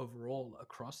showing overall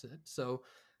across it. So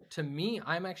to me,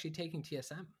 I'm actually taking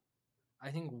TSM. I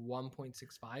think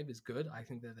 1.65 is good. I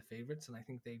think they're the favorites, and I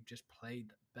think they've just played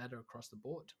better across the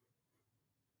board.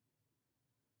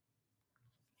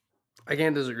 I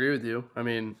can't disagree with you. I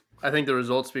mean, I think the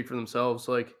results speak for themselves.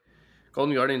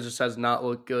 Golden Guardians just has not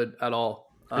looked good at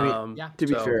all. To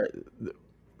be fair,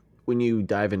 when you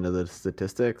dive into the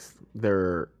statistics,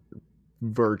 they're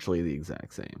virtually the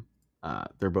exact same.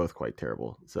 They're both quite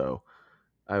terrible. So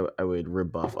I would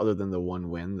rebuff, other than the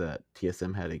one win that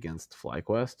TSM had against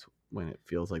FlyQuest, when it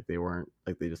feels like they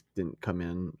just didn't come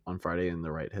in on Friday in the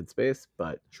right headspace.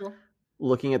 But sure,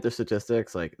 looking at their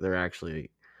statistics, they're actually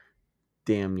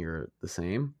damn near the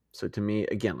same. So to me,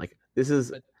 again, this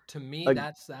is. But to me,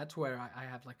 that's where I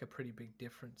have a pretty big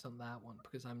difference on that one,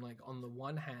 because I'm on the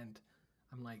one hand,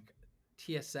 I'm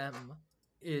TSM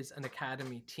is an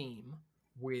academy team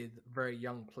with very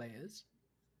young players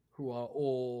who are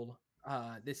all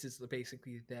this is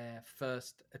basically their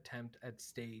first attempt at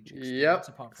stage experience.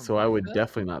 Apart from so I would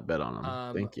definitely not bet on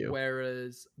them. Thank you.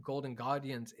 Whereas Golden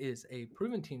Guardians is a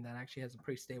proven team that actually has a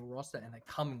pretty stable roster and they're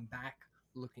coming back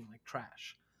looking like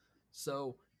trash.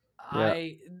 So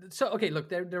okay, look,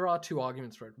 there are two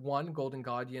arguments for it. One, Golden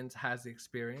Guardians has the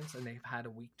experience and they've had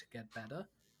a week to get better.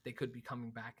 They could be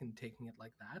coming back and taking it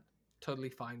like that.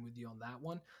 Totally fine with you on that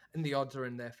one. And the odds are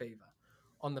in their favor.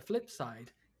 On the flip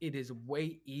side, it is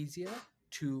way easier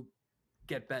to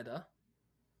get better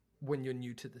when you're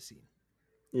new to the scene.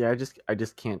 Yeah, I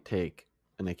just can't take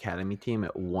an academy team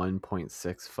at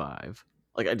 1.65.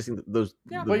 Like, I just think those.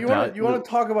 Yeah, but you want to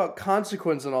talk about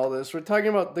consequence and all this. We're talking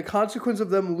about the consequence of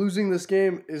them losing this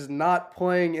game is not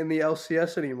playing in the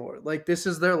LCS anymore. Like, this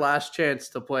is their last chance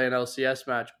to play an LCS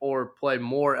match or play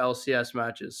more LCS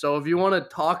matches. So if you want to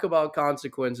talk about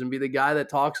consequence and be the guy that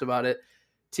talks about it,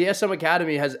 TSM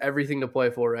Academy has everything to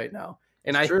play for right now.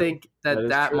 And I think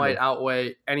that might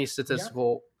outweigh any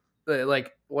statistical,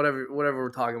 like whatever we're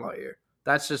talking about here.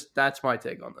 That's my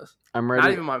take on this. I'm ready.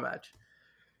 Not even my match.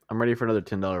 I'm ready for another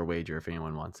 $10 wager if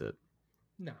anyone wants it.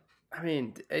 No, I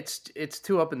mean it's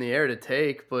too up in the air to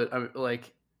take, but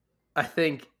I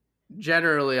think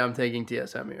generally I'm taking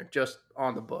TSM here, just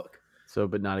on the book. So,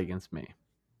 but not against me.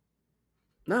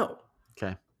 No.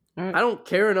 Okay. All right. I don't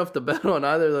care enough to bet on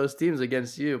either of those teams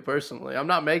against you personally. I'm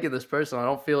not making this personal. I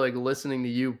don't feel like listening to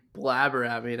you blabber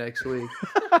at me next week.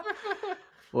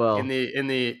 Well, in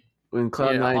the when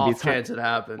Cloud9 beats chance it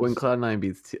happens. When Cloud9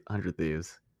 beats 100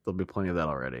 Thieves, there'll be plenty of that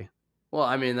already. Well,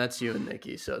 I mean, that's you and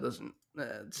Nikki, so it doesn't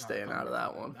staying out of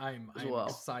that one. I'm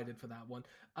excited for that one.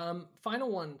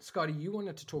 Final one, Scotty, you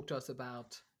wanted to talk to us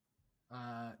about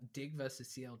Dig versus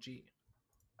CLG.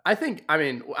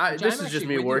 This is just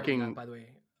me working. That, by the way,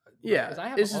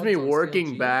 this is me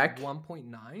working back.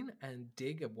 1.9 and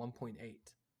Dig at 1.8.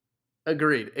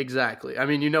 Agreed. Exactly. I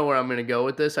mean, you know where I'm going to go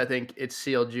with this. I think it's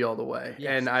CLG all the way.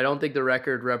 Yes. And I don't think the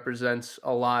record represents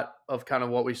a lot of kind of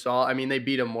what we saw. I mean, they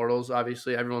beat Immortals.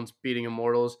 Obviously, everyone's beating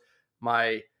Immortals.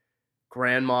 My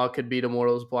grandma could beat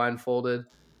Immortals blindfolded.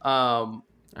 I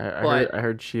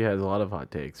heard she has a lot of hot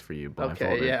takes for you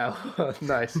blindfolded. Okay, yeah.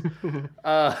 Nice.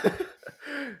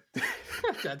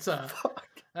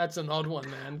 That's an odd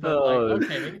one, man. But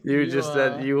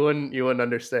you wouldn't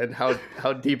understand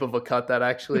how deep of a cut that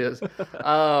actually is.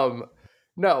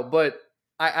 No, but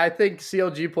I think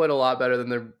CLG played a lot better than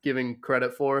they're giving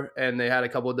credit for, and they had a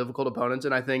couple of difficult opponents.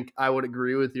 And I think I would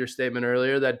agree with your statement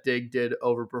earlier that Dig did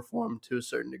overperform to a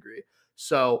certain degree.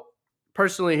 So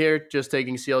personally here, just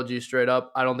taking CLG straight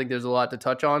up, I don't think there's a lot to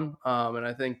touch on. And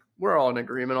I think we're all in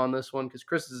agreement on this one because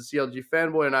Chris is a CLG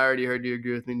fanboy, and I already heard you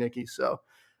agree with me, Nikki. So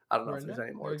I don't know if there's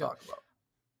any more to talk about.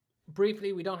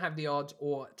 Briefly, we don't have the odds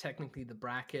or technically the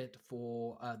bracket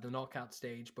for the knockout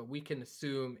stage, but we can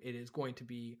assume it is going to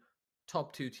be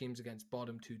top two teams against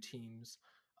bottom two teams.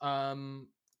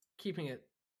 Keeping it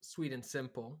sweet and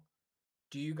simple,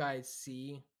 do you guys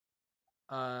see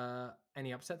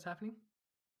any upsets happening?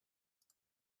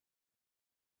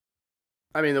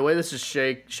 I mean, the way this is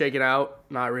shaken out,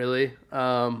 not really.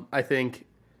 I think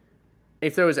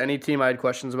if there was any team I had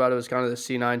questions about, it was kind of the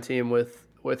C9 team with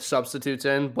substitutes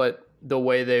in, but the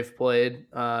way they've played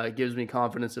gives me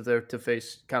confidence if they're to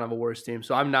face kind of a worse team.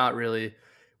 So I'm not really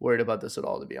worried about this at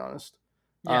all, to be honest.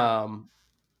 Yeah.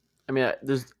 I mean,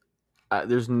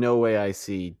 there's no way I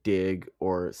see Dig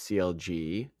or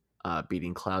CLG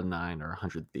beating Cloud9 or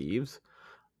 100 Thieves.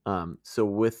 So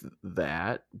with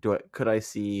that, could I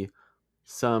see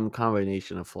some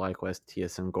combination of FlyQuest,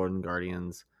 TSM, Golden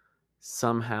Guardians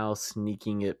somehow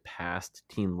sneaking it past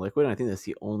Team Liquid? And I think that's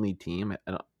the only team.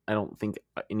 I don't think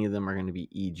any of them are going to be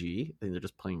EG. I think they're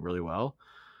just playing really well.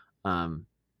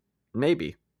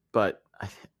 Maybe, but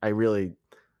I would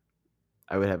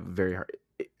have very hard.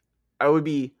 I would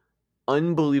be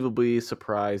unbelievably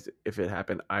surprised if it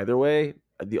happened either way.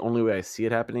 The only way I see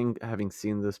it happening, having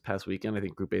seen this past weekend, I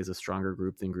think Group A is a stronger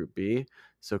group than Group B.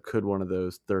 So could one of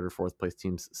those third or fourth place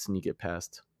teams sneak it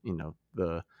past,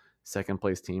 the second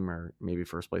place team or maybe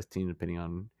first place team, depending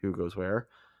on who goes where?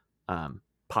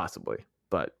 Possibly,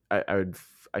 but I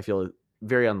feel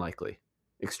very unlikely,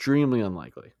 extremely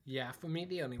unlikely. Yeah, for me,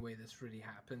 the only way this really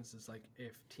happens is like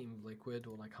if Team Liquid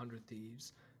or like 100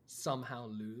 Thieves somehow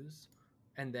lose,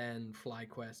 and then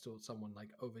FlyQuest or someone like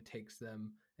overtakes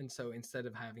them. And so instead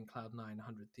of having Cloud9,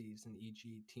 100 Thieves, and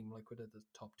EG, Team Liquid are the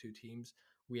top two teams,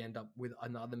 we end up with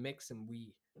another mix and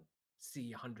we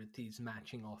see 100 Thieves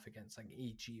matching off against like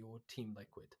EG or Team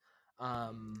Liquid.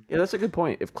 Yeah, that's a good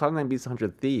point. If Cloud9 beats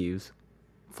 100 Thieves,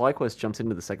 FlyQuest jumps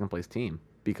into the second place team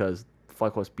because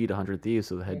FlyQuest beat 100 Thieves,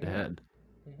 so the head-to-head.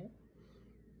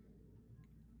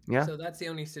 Yeah. So that's the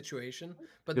only situation.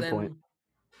 But Good then point.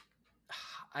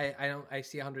 I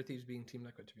see 100 Thieves being Team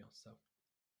Liquid, to be honest.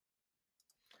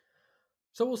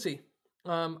 So we'll see.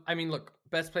 I mean, look,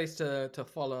 best place to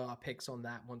follow our picks on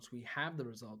that once we have the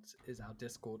results is our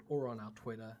Discord or on our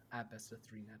Twitter at Best of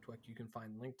 3 Network. You can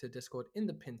find the link to Discord in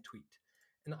the pinned tweet.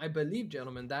 And I believe,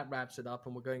 gentlemen, that wraps it up,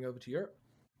 and we're going over to Europe.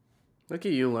 Look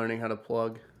at you learning how to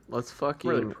plug. Let's fucking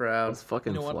really proud. Let's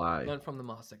fucking fly. Learn from the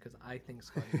master, because I think,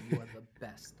 Scotty, you are the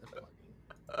best at plugging.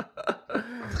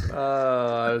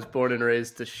 I was born and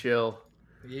raised to shill.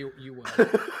 You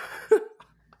were.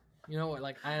 You know what?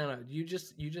 Like, I don't know. You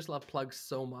just love plugs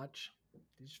so much.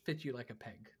 They just fit you like a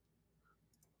peg.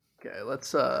 Okay,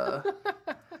 let's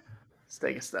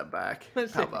take a step back.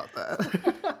 How about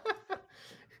that?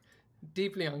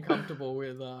 Deeply uncomfortable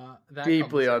with that.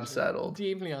 Deeply unsettled.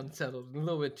 Deeply unsettled. A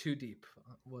little bit too deep,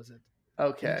 was it?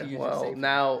 Okay, well,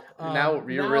 now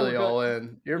you're really all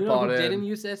in. You're bought in. Didn't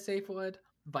use their safe word?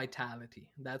 Vitality.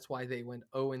 That's why they went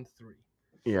 0-3.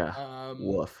 Yeah.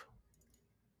 Woof.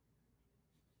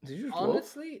 Did you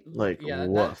honestly woof? Like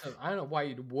woof? I don't know why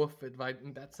you'd woof it.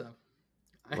 That's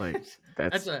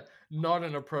that's not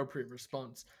an appropriate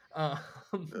response.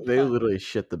 They literally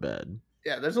shit the bed.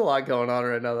 Yeah, there's a lot going on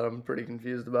right now that I'm pretty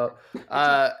confused about.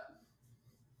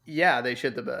 Yeah, they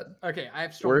shit the bed. Okay, I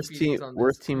have strong feelings on this.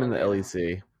 Worst team in the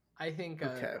LEC. I think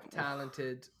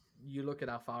talented. You look at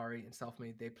Alfari and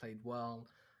Selfmade; they played well,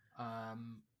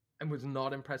 and was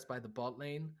not impressed by the bot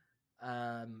lane.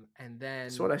 And then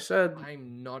that's what I said.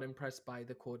 I'm not impressed by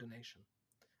the coordination.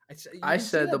 I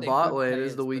said the bot lane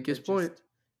is the weakest point.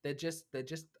 They're just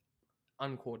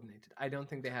uncoordinated. I don't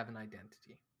think they have an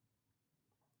identity.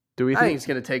 I think it's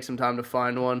going to take some time to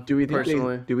find one. Do we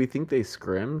think they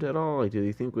scrimmed at all? Like, do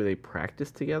you think they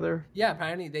practiced together? Yeah,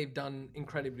 apparently they've done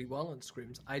incredibly well on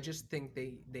scrims. I just think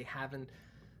they haven't.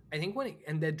 I think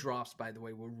and their drafts, by the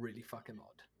way, were really fucking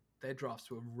odd. Their drafts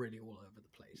were really all over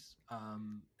the place.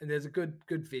 And there's a good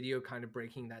video kind of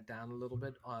breaking that down a little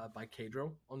bit by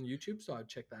Kadro on YouTube. So I'd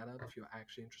check that out if you're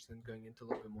actually interested in going into a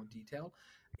little bit more detail.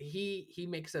 He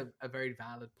makes a very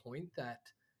valid point that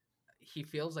he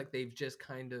feels like they've just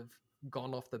kind of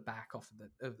gone off the back of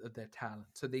their talent.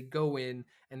 So they go in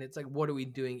and it's like, what are we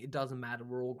doing? It doesn't matter.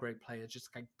 We're all great players.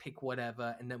 Just like pick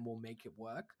whatever and then we'll make it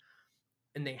work.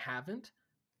 And they haven't.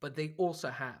 But they also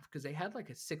have, because they had like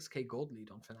a 6K gold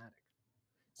lead on Fnatic.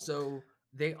 So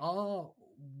they are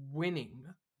winning,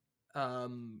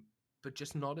 but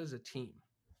just not as a team.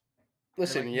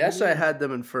 Listen, yes, I had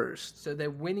them in first. So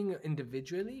they're winning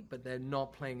individually, but they're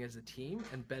not playing as a team,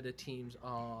 and better teams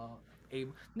are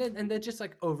able... And they're just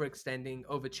like overextending,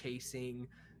 overchasing,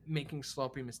 making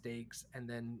sloppy mistakes, and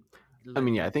then... I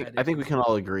mean, yeah, I think we can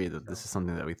all agree that this is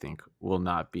something that we think will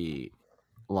not be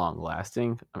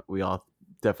long-lasting. We all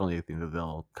definitely think that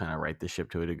they'll kind of right the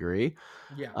ship to a degree.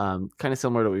 Yeah. Kind of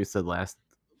similar to what we said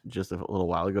just a little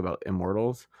while ago about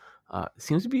Immortals. It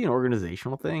seems to be an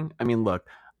organizational thing. I mean, look,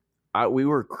 we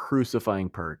were crucifying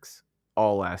Perks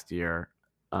all last year.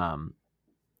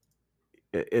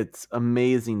 It's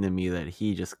amazing to me that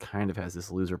he just kind of has this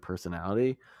loser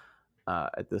personality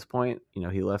at this point. You know,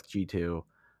 he left G2,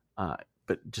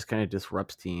 but just kind of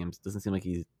disrupts teams. Doesn't seem like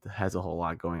he has a whole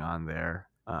lot going on there.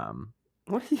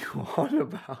 What are you on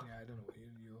about? Yeah, I don't know what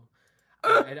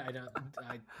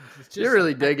you You're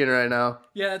really digging right now.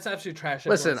 Yeah, that's absolute trash.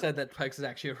 Listen, said that Plex is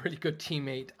actually a really good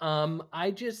teammate.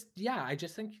 I just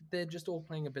think they're just all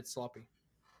playing a bit sloppy.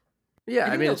 Yeah,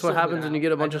 I mean, it's what happens when you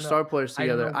get a bunch of star players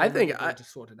together. I think to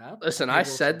sort it out. Listen, I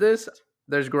said this.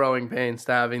 There's growing pains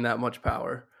to having that much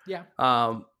power. Yeah.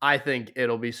 I think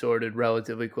it'll be sorted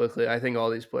relatively quickly. I think all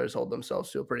these players hold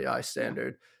themselves to a pretty high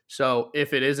standard. So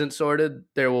if it isn't sorted,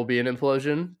 there will be an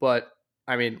implosion. But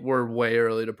I mean, we're way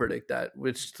early to predict that.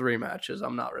 It's 3 matches.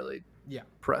 I'm not really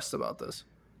pressed about this.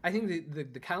 I think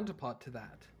the counterpart to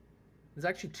that, there's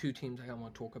actually 2 teams I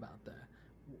want to talk about there.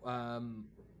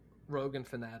 Rogue and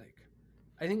Fnatic.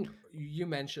 I think you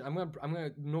mentioned I'm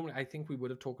gonna normally I think we would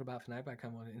have talked about Fnatic, but I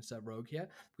kind of want to insert Rogue here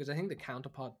because I think the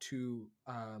counterpart to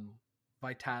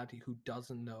Vitality, who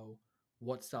doesn't know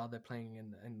what style they're playing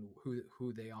and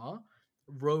who they are,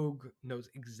 Rogue knows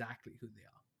exactly who they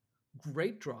are.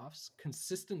 Great drafts,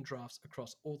 consistent drafts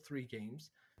across all 3 games,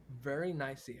 very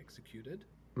nicely executed.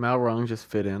 Malrung just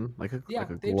fit in like a glove.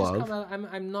 Just come out.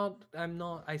 I'm not.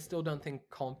 I still don't think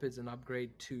Comp is an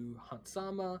upgrade to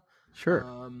Hatsama.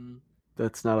 Sure.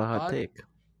 That's not a hot take.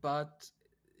 But,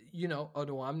 you know,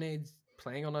 Odoamne's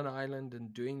playing on an island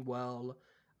and doing well.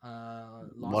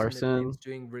 Larson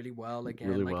doing really well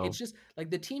again. It's just like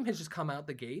the team has just come out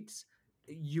the gates.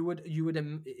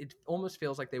 It almost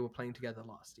feels like they were playing together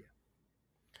last year.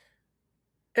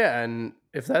 Yeah, and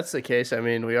if that's the case, I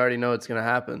mean, we already know it's going to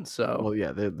happen. So, well,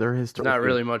 yeah, they're historically not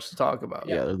really much to talk about.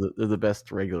 Yeah, they're the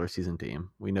best regular season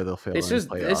team. We know they'll fail in the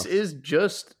playoffs. This is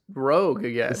just Rogue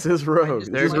again. This is Rogue.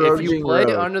 If you play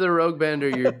under the Rogue banner,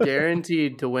 you're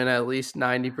guaranteed to win at least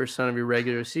 90% of your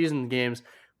regular season games,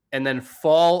 and then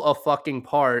fall a fucking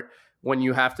part when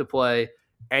you have to play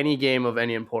any game of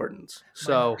any importance.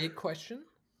 So, my big question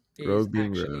is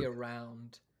actually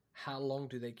around how long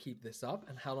do they keep this up,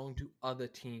 and how long do other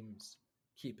teams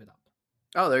keep it up?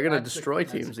 Oh, they're going to destroy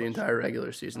teams the entire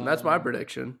regular season. That's my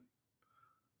prediction.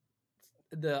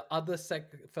 The other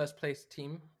first place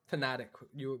team, Fnatic.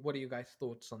 What are you guys'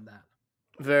 thoughts on that?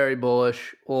 Very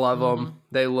bullish. Love them.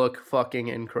 They look fucking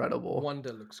incredible.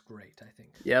 Wonder looks great, I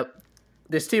think. Yep.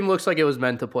 This team looks like it was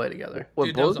meant to play together.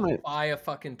 Dude, that was a fire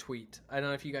fucking tweet. I don't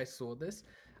know if you guys saw this.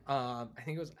 I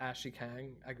think it was Ashley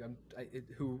Kang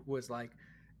who was like,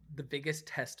 the biggest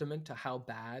testament to how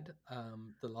bad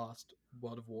the last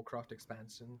World of Warcraft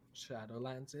expansion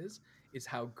Shadowlands is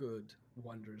how good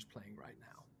Wonder is playing right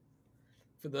now.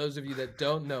 For those of you that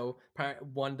don't know,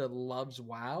 Wonder loves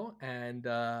WoW, and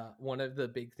one of the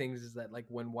big things is that like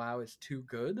when WoW is too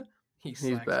good, he's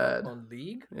bad on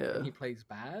League. Yeah, and he plays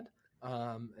bad.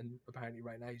 And apparently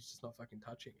right now he's just not fucking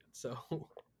touching it. So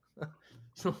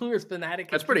as long as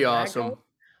Fnatic, that's pretty awesome.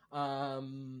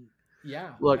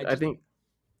 Yeah. Look, I think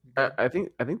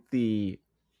the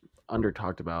under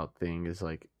talked about thing is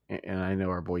like, and I know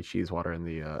our boy Cheesewater in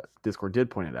the Discord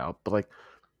did point it out, but like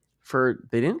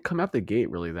they didn't come out the gate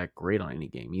really that great on any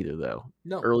game either though.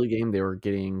 No. Early game they were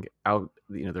getting out,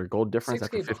 their gold difference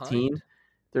after 15.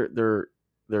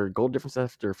 Their gold difference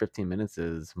after 15 minutes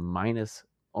is minus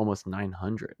almost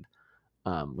 900,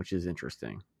 which is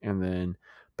interesting. And then,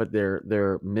 but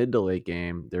their mid to late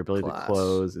game, their ability to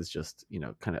close is just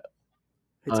kind of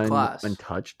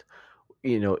untouched.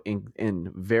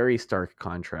 In very stark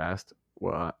contrast,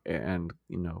 and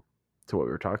to what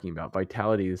we were talking about,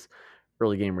 Vitality's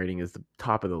early game rating is the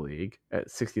top of the league at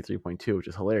 63.2, which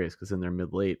is hilarious because in their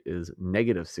mid late is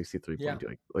negative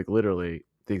 63.2, like literally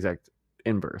the exact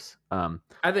inverse.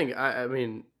 I think I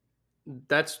mean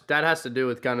that has to do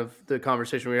with kind of the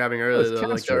conversation we were having earlier. Though.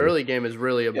 Like the early game is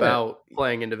really about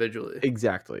playing individually.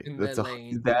 Exactly.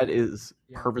 That is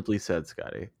perfectly said,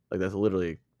 Scotty. Like that's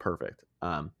literally perfect.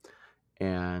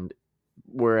 And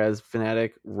whereas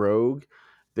Fnatic, Rogue,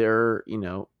 they're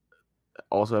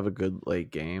also have a good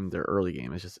late game. Their early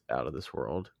game is just out of this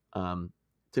world.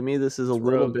 To me, this is a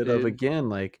little bit of again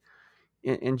like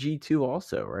in G2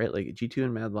 also, right? Like G2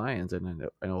 and Mad Lions, and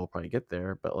I know we'll probably get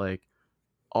there, but like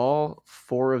all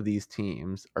four of these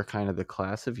teams are kind of the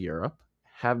class of Europe,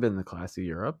 have been the class of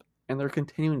Europe, and they're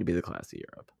continuing to be the class of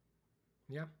Europe.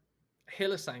 Yeah.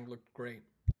 Hylissang looked great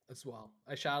as well.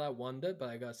 I shout out Wonder, but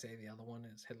I gotta say the other one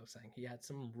is Hylissang. He had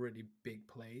some really big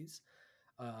plays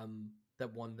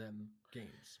that won them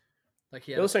games. Like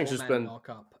he had Hylissang's just been knock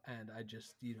up, and I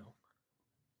just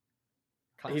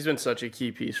he's been such a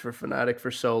key piece for Fnatic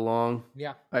for so long.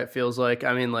 Yeah, it feels like.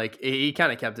 I mean, like he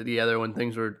kind of kept it together when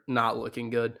things were not looking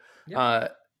good. Yeah.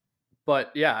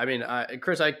 But yeah, I mean,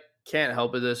 Chris, I can't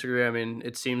help but disagree. I mean,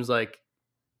 it seems like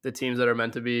the teams that are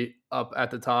meant to be up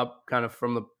at the top, kind of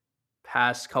from the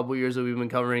past couple years that we've been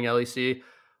covering LEC,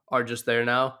 are just there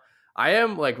now. I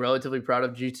am like relatively proud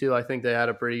of G2. I think they had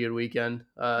a pretty good weekend,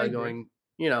 going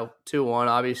 2-1.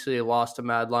 Obviously, lost to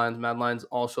Mad Lions. Mad Lions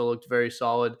also looked very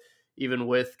solid, even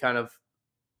with kind of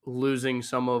losing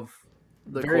some of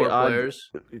the core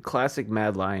players. Classic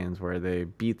Mad Lions, where they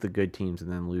beat the good teams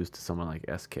and then lose to someone like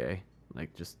SK.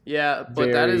 Like just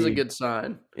but that is a good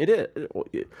sign. It is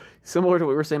similar to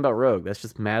what we were saying about Rogue. That's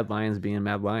just Mad Lions being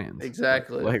Mad Lions.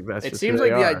 Exactly. Like that's. It seems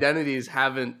like the identities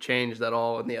haven't changed at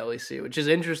all in the LEC, which is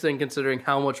interesting considering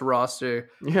how much roster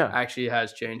actually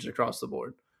has changed across the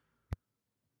board.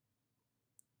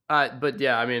 But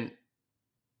yeah, I mean,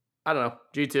 I don't know.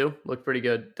 G2 looked pretty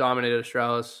good. Dominated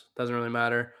Astralis. Doesn't really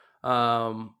matter. I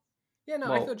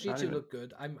thought G2 looked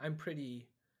good. I'm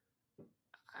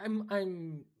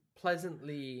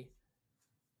pleasantly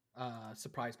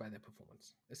surprised by their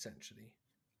performance. Essentially,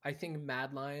 I think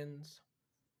Mad Lions.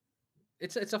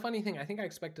 It's a funny thing. I think I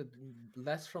expected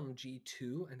less from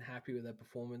G2 and happy with their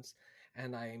performance.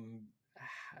 And I'm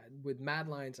with Mad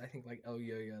Lions. I think like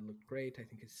Elyoya looked great. I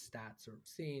think his stats are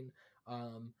obscene.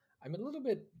 I'm a little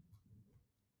bit.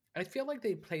 I feel like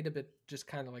they played a bit just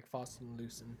kind of like fast and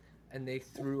loose, and they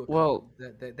threw.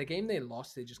 The game they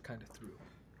lost, they just kind of threw.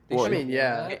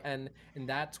 And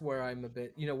that's where I'm a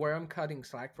bit, where I'm cutting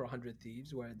slack for 100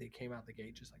 Thieves, where they came out the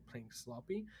gate just like playing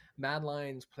sloppy. Mad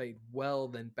Lions played well,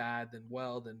 then bad, then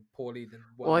well, then poorly, then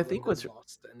well. Well, I think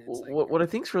what I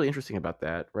think is really interesting about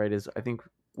that, right, is I think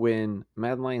when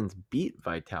Mad Lions beat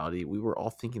Vitality, we were all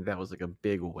thinking that was like a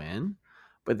big win.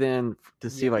 But then to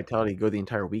see Vitality go the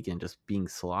entire weekend just being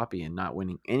sloppy and not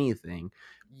winning anything,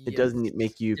 it doesn't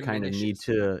make you kind of need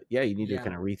to, you need to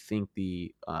kind of rethink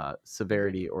the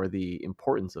severity or the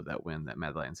importance of that win that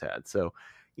Mad Lions had. So,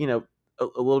 a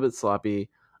little bit sloppy.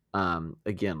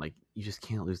 Again, like you just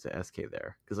can't lose to SK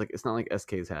there because like it's not like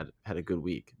SK's had a good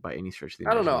week by any stretch of the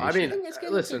imagination. I don't know. I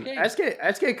mean, listen,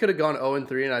 SK could have gone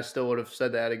 0-3, and I still would have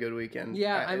said they had a good weekend.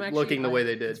 Yeah, I'm actually looking the way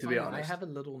they did. To be honest, I have a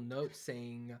little note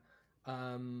saying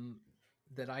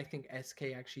that I think SK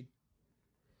actually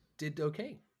did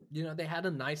okay. They had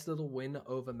a nice little win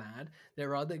over Mad.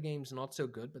 There are other games not so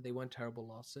good, but they weren't terrible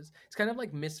losses. It's kind of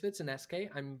like Misfits and SK.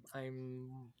 I'm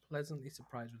pleasantly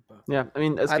surprised with both. Yeah, I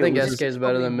mean, I think SK is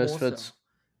better than Misfits.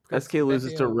 So, SK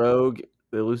loses to Rogue.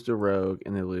 They lose to Rogue,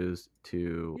 and they lose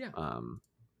to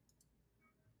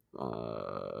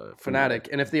Fnatic.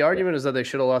 And if the argument is that they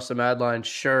should have lost to Mad Lions,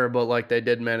 sure, but like they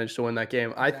did manage to win that game.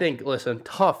 Exactly. I think, listen,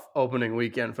 tough opening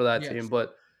weekend for that team,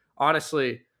 but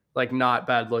honestly, like not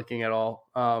bad looking at all,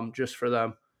 just for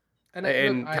them.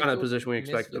 And kind of the position we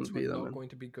expect them to be. Not going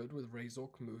to be good with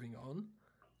Razork moving on.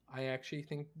 I actually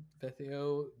think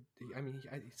Vetheo. I mean,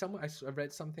 I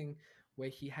read something where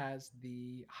he has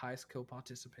the highest kill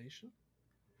participation.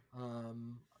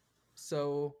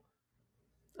 So.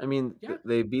 I mean,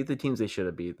 they beat the teams they should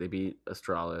have beat. They beat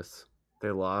Astralis.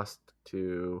 They lost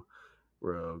to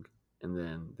Rogue, and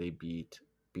then they beat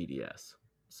BDS.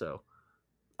 So.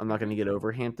 I'm not going to get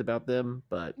overhamped about them,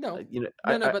 but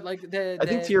but like I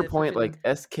think to your point, like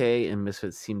SK and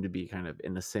Misfits seem to be kind of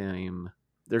in the same.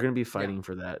 They're going to be fighting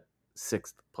for that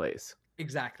 6th place.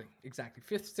 Exactly. 5th,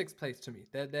 6th place to me.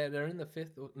 They're in the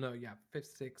 5th.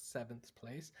 5th, 6th, 7th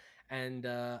place, and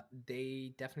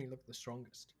they definitely look the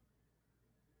strongest.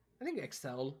 I think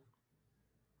Excel,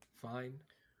 fine.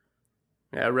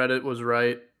 Yeah, Reddit was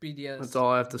right. BDS. That's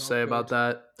all I have to say about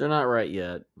that. They're not right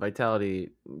yet.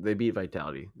 Vitality, they beat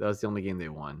Vitality. That was the only game they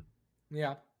won.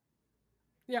 Yeah.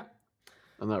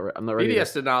 I'm not ready.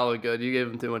 BDS did not look good. You gave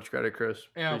them too much credit, Chris.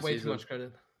 Yeah, way too much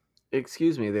credit.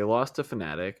 Excuse me. They lost to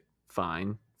Fnatic.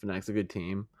 Fine. Fnatic's a good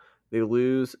team. They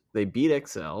beat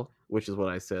XL, which is what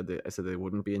I said. I said they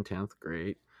wouldn't be in 10th.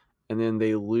 Great. And then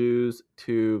they lose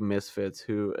to Misfits,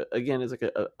 who, again, is like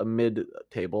a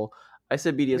mid-table. I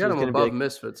said BDS was going to be like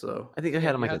Misfits, though. I think I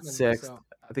had him like at 6th.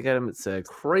 I think I had him at 6th.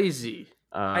 Crazy.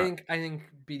 I think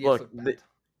BDS looked bad.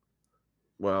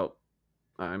 Well,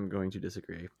 I'm going to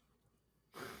disagree.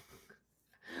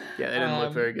 Yeah, they didn't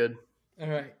look very good. All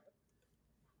right.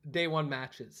 Day 1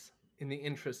 matches. In the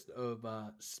interest of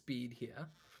speed here.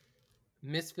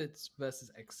 Misfits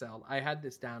versus XL. I had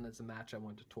this down as a match I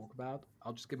want to talk about.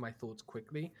 I'll just give my thoughts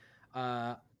quickly.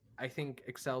 I think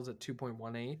XL's at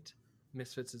 2.18.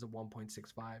 Misfits is a 1.65.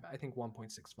 I think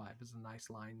 1.65 is a nice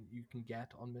line you can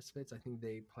get on Misfits. I think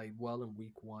they played well in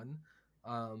week 1.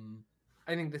 I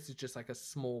think this is just like a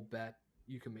small bet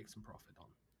you can make some profit on.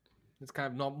 It's kind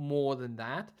of not more than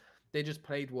that. They just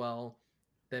played well.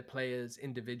 Their players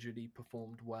individually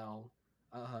performed well.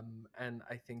 And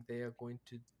I think they are going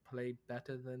to play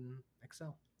better than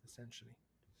XL, essentially.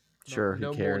 Sure,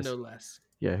 no who cares? More, no less.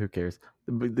 Yeah, who cares?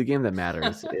 The game that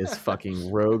matters is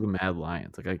fucking Rogue Mad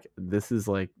Lions. Like this is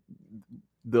like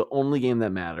the only game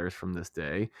that matters from this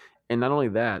day. And not only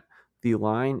that, the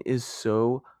line is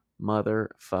so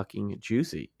motherfucking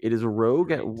juicy. It is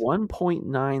Rogue at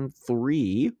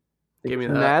 1.93. Give me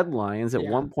that. Mad Lions at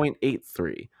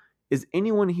 1.83. Is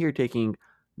anyone here taking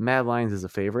Mad Lions as a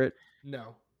favorite?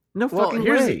 No. No fucking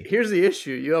way. Here's the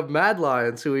issue. You have Mad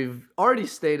Lions, who we've already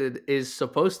stated is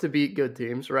supposed to beat good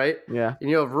teams, right? Yeah. And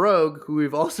you have Rogue, who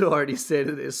we've also already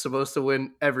stated is supposed to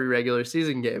win every regular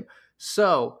season game.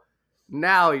 So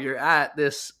now you're at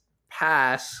this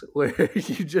pass where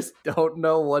you just don't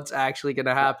know what's actually going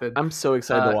to happen. I'm so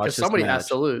excited to watch this somebody match. has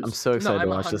to lose. I'm so excited to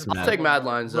watch this match. I'll take Mad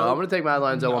Lions, though. I'm going to take Mad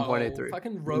Lions at 1.83.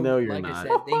 Fucking Rogue, no, you're like not. I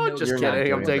said, they know just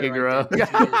kidding. I'm taking Rogue.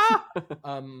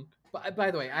 But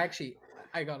by the way,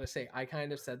 I gotta say, I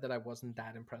kind of said that I wasn't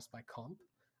that impressed by Comp,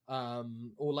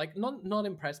 or like not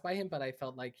impressed by him, but I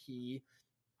felt like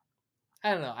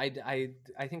I don't know. I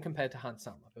think compared to Hans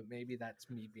Sama, but maybe that's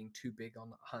me being too big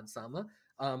on Hans Sama.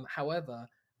 However,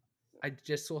 I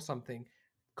just saw something.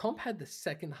 Comp had the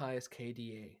second highest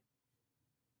KDA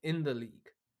in the league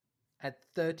at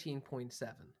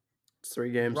 13.7. It's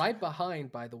 3 games. Right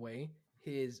behind, by the way,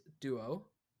 his duo,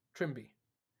 Trimby.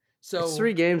 So it's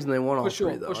 3 games and they won all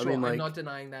 3, though. For sure. I'm not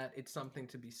denying that. It's something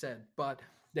to be said, but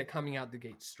they're coming out the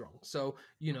gate strong. So,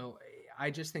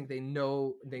 I just think they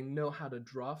know how to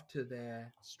draft to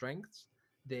their strengths.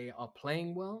 They are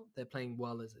playing well. They're playing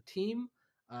well as a team.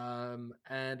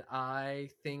 And I I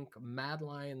think Mad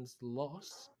Lions'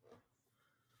 loss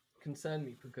concerned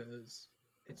me because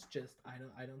it's just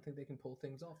I don't think they can pull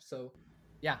things off. So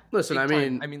yeah, listen, I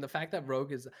mean the fact that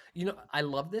Rogue is, I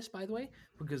love this, by the way,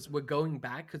 because we're going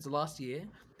back, because last year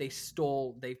they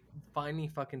finally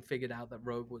fucking figured out that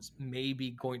Rogue was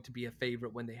maybe going to be a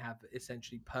favorite when they have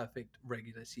essentially perfect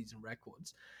regular season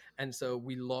records, and so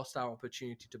we lost our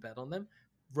opportunity to bet on them.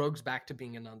 Rogue's back to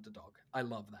being an underdog. I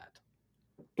love that.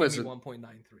 Give me 1.93.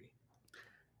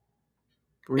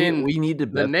 We need to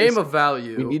bet the name of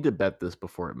value. We need to bet this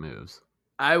before it moves.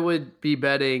 I would be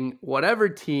betting whatever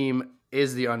team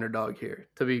is the underdog here,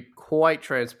 to be quite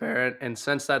transparent. And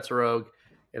since that's Rogue,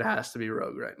 it has to be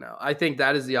Rogue right now. I think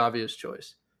that is the obvious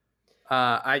choice.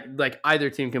 I like either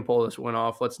team can pull this one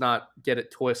off. Let's not get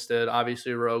it twisted.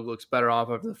 Obviously, Rogue looks better off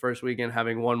after the first weekend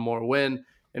having one more win,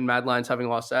 and Mad Lions having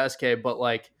lost to SK. But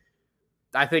like,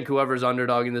 I think whoever's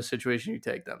underdog in this situation, you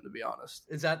take them. To be honest,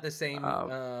 is that the same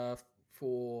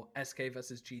for SK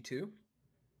versus G2?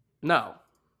 No.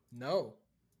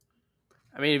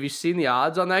 I mean, have you seen the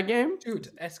odds on that game? Dude,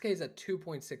 SK is at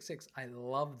 2.66. I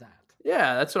love that.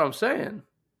 Yeah, that's what I'm saying.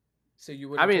 So you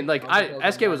would. I mean, like,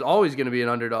 SK was always going to be an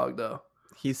underdog, though.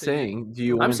 He's saying,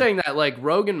 I'm saying that, like,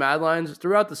 Rogue and Mad Lions,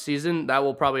 throughout the season, that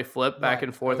will probably flip back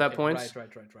and forth at points. Right.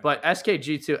 But SK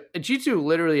G2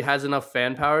 literally has enough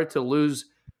fan power to lose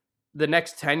the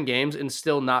next 10 games and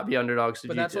still not be underdogs to G2.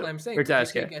 But that's what I'm saying. Or to would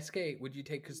SK. You take SK? Would you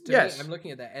take, because to me, I'm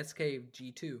looking at that SK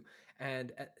G2,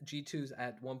 and G2's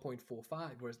at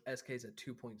 1.45, whereas SK's at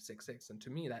 2.66. And to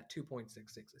me, that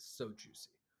 2.66 is so juicy.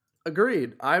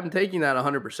 Agreed. I'm taking that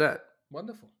 100%.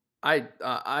 Wonderful.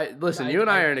 I listen, you and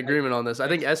I are in agreement on this. I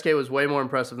think SK was way more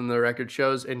impressive than the record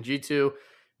shows, and G2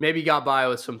 maybe got by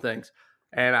with some things.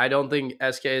 And I don't think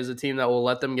SK is a team that will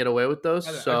let them get away with those.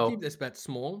 I'll keep this bet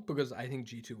small because I think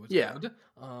G2 was good.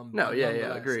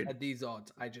 Agreed. At these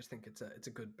odds, I just think it's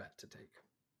a good bet to take.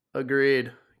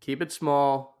 Agreed. Keep it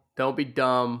small. Don't be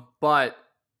dumb. But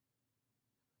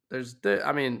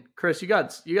Chris, you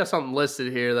got something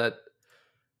listed here that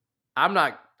I'm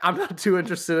not too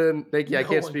interested in. Nikki, I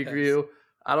can't speak for you.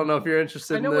 I don't know if you're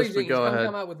interested in this, but go ahead. He's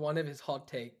come out with one of his hot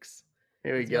takes.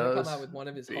 Here he goes. Come out with one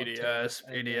of his BDS.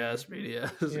 Yeah,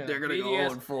 they're gonna BDS,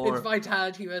 go 4. It's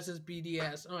Vitality versus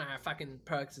BDS. Fucking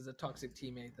Perks is a toxic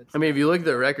teammate. If you look at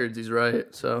their records, he's right.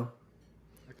 So,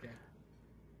 okay.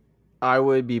 I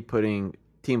would be putting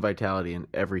Team Vitality in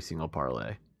every single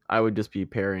parlay. I would just be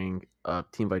pairing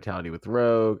up Team Vitality with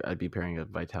Rogue. I'd be pairing up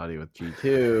Vitality with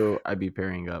G2. I'd be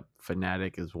pairing up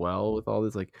Fnatic as well with all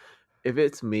this. Like, if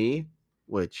it's me,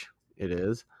 which it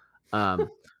is,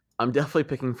 I'm definitely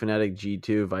picking Fnatic,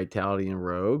 G2, Vitality, and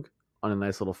Rogue on a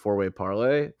nice little 4-way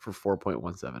parlay for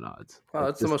 4.17 odds. Wow,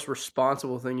 that's the most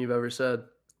responsible thing you've ever said.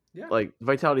 Yeah. Like,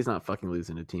 Vitality's not fucking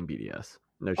losing to Team BDS.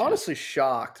 No shit. Honestly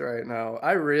shocked right now.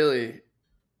 I really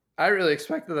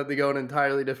expected that to go an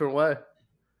entirely different way.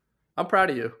 I'm proud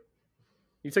of you.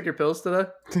 You took your pills today?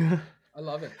 I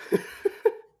love it.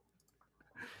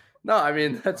 No, I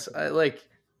mean, that's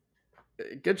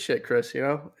good shit, Chris.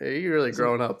 You're really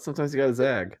growing up. Sometimes you gotta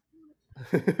zag.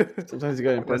 Sometimes you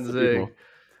gotta impress the people.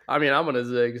 I mean, I'm gonna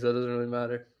zig, so it doesn't really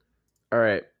matter. All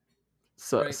right.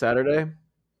 So right. Saturday.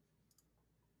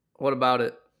 What about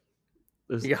it?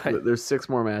 There's 6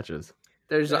 more matches.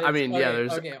 There's.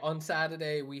 Okay, on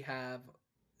Saturday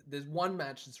there's one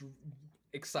match that's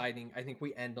exciting. I think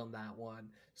we end on that one.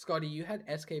 Scotty, you had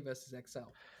SK versus XL.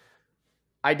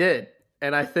 I did.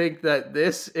 And I think that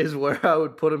this is where I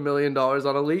would put $1 million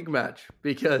on a league match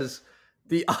because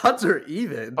the odds are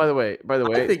even. By the way,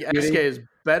 I think SK is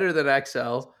better than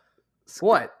XL.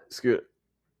 What? Scoot.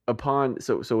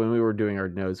 So when we were doing our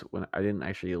notes, when I didn't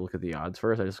actually look at the odds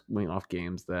first, I just went off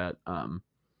games that I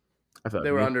thought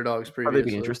they were underdogs previously.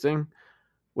 They'd be interesting.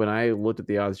 When I looked at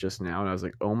the odds just now, and I was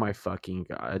like, "Oh my fucking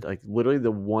god!" Like literally,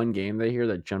 the one game they hear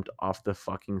that jumped off the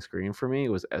fucking screen for me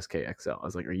was SKXL. I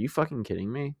was like, "Are you fucking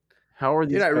kidding me? How are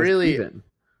these guys even?"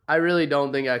 I really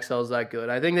don't think XL is that good.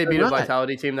 I think they beat a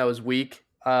Vitality team that was weak,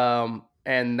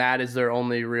 and that is their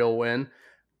only real win.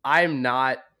 I'm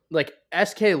not like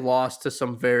SK lost to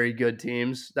some very good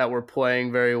teams that were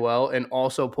playing very well and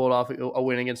also pulled off a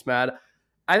win against Mad.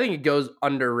 I think it goes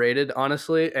underrated,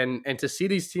 honestly, and to see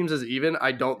these teams as even,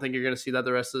 I don't think you're going to see that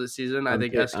the rest of the season. I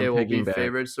think SK will be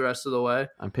favorites the rest of the way.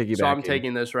 I'm piggybacking. So I'm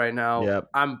taking this right now. Yep.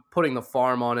 I'm putting the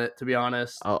farm on it, to be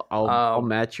honest. I'll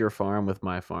match your farm with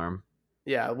my farm.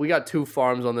 Yeah, we got 2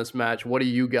 farms on this match. What do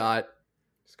you got?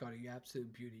 Scotty, you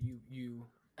absolute beauty. You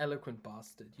eloquent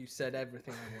bastard. You said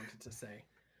everything I wanted to say.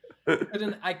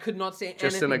 I could not say anything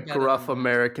just in a gruff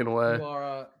American way.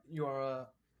 You are a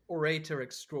orator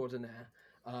extraordinaire.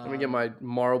 Let me get my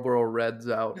Marlboro Reds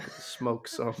out, smoke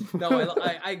some. No,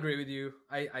 I agree with you.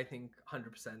 I think 100%.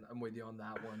 I'm with you on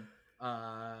that one.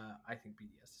 I think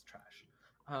BDS is trash.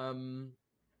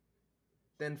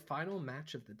 Then final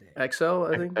match of the day. XL,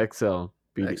 I think. XL.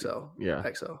 XL. Yeah.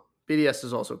 XL. BDS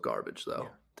is also garbage, though. Yeah.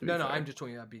 No, I'm just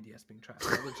talking about BDS being trash.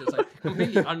 It was just like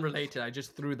completely unrelated. I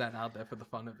just threw that out there for the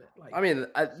fun of it. Like, I mean,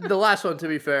 the last one, to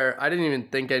be fair, I didn't even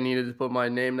think I needed to put my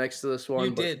name next to this one.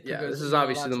 You did. Yeah, this is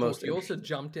obviously the most. You also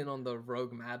jumped in on the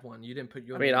Rogue Mad one. You didn't put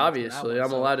your. I mean, obviously,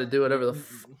 I'm allowed to do whatever the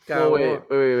fuck I want.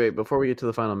 Wait. Before we get to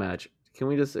the final match, can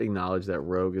we just acknowledge that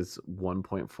Rogue is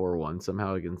 1.41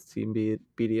 somehow against Team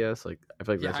BDS? Like, I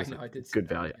feel like that's just good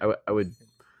value.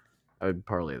 I would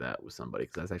parlay that with somebody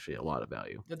because that's actually a lot of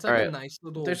value. That's like a nice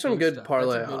little. There's some good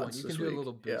parlay odds. You can do a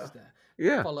little boost there.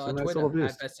 Yeah, follow some our nice Twitter little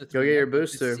boost. Go get your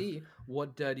booster. To see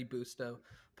what dirty booster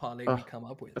parlay we come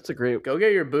up with. That's a great. Go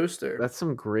get your booster. That's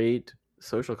some great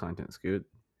social content, Scoot.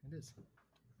 It is.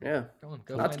 Yeah.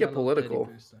 Go Not to get political.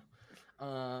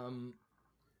 Final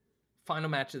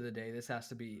match of the day. This has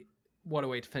to be what a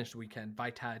way to finish the weekend.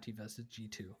 Vitality versus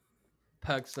G2.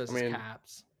 Perks versus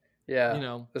Caps.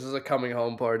 Yeah, this is a coming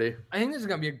home party. I think this is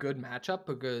going to be a good matchup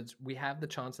because we have the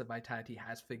chance that Vitality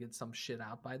has figured some shit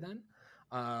out by then.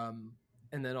 And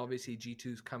then obviously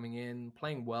G2's coming in,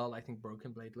 playing well. I think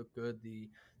Broken Blade looked good. The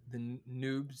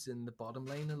noobs in the bottom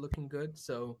lane are looking good.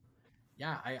 So,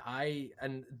 yeah,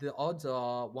 and the odds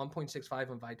are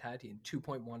 1.65 on Vitality and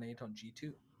 2.18 on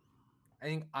G2. I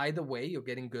think either way, you're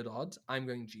getting good odds. I'm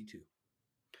going G2.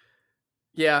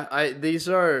 Yeah, these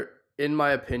are... in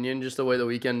my opinion, just the way the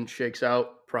weekend shakes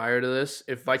out prior to this,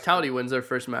 if Vitality wins their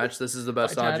first match, this is the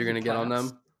best odds you're going to get on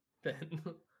them.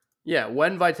 Yeah,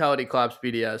 when Vitality claps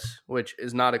BDS, which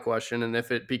is not a question, and if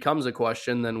it becomes a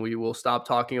question, then we will stop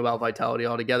talking about Vitality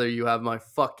altogether. You have my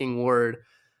fucking word.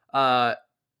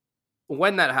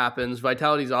 When that happens,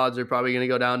 Vitality's odds are probably going to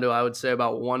go down to, I would say,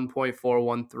 about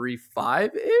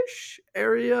 1.4135-ish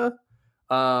area.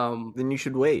 Then you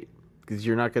should wait, because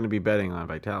you're not going to be betting on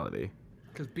Vitality.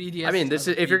 Because BDS. I mean, this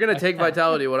is, if you're going to take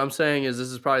Vitality, what I'm saying is this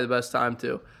is probably the best time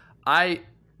to. I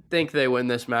think they win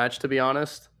this match, to be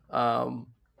honest. They're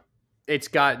going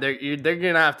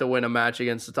to have to win a match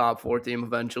against the top 4 team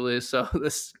eventually, so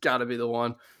this got to be the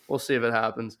one. We'll see if it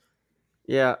happens.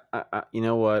 Yeah, you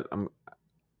know what?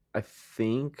 I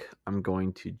think I'm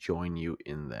going to join you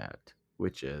in that,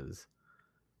 which is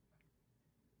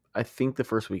I think the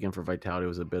first weekend for Vitality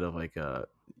was a bit of like a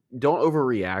don't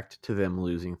overreact to them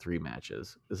losing 3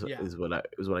 matches is what I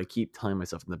keep telling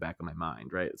myself in the back of my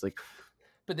mind, right? It's like,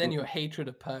 but then your hatred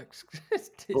of Perks is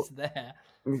there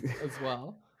as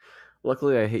well.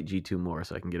 Luckily, I hate G2 more,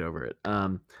 so I can get over it.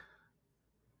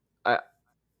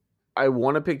 I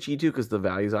want to pick G2 because the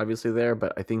value is obviously there,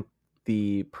 but I think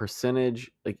the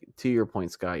percentage, like to your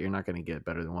point, Scott, you're not going to get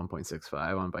better than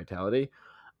 1.65 on Vitality.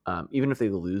 Even if they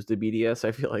lose to BDS,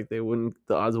 I feel like the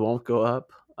odds won't go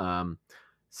up.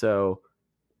 So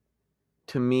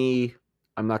to me,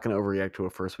 I'm not going to overreact to a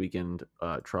first weekend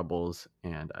troubles,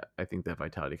 and I think that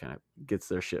Vitality kind of gets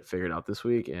their shit figured out this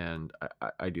week, and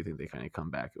I do think they kind of come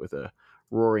back with a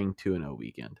roaring 2-0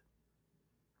 weekend.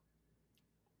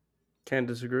 Can't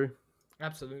disagree.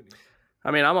 Absolutely.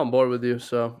 I mean, I'm on board with you,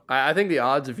 so I think the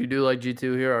odds, if you do like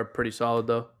G2 here, are pretty solid,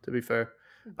 though, to be fair.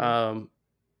 Mm-hmm.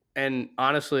 And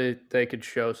honestly, they could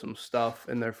show some stuff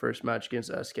in their first match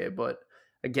against SK, but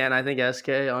again, I think SK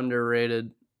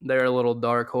underrated. They're a little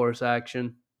dark horse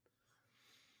action.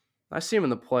 I see them in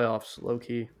the playoffs, low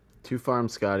key. 2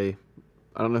 farms, Scotty.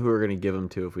 I don't know who we're going to give them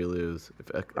to if we lose.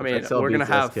 We're going to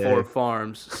have SK. 4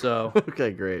 farms, so okay,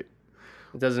 great.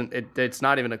 It's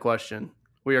not even a question.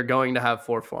 We are going to have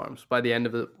 4 farms by the end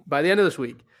of this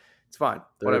week. It's fine.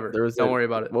 Whatever. Don't worry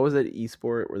about it. What was that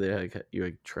esport where they had you're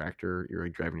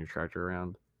driving your tractor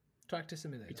around? Tractor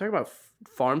Simulator. You talking about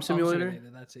Farm Simulator?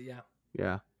 That's it. Yeah.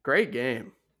 Yeah. Great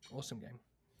game. Awesome game.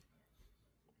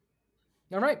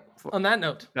 All right. On that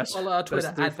note, follow our Twitter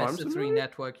at Best3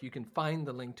 Network. You can find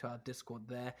the link to our Discord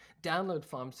there. Download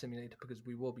Farm Simulator because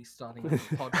we will be starting a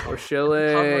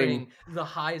podcast covering the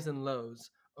highs and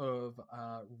lows of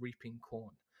reaping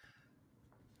corn.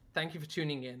 Thank you for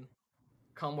tuning in.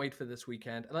 Can't wait for this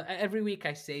weekend. Every week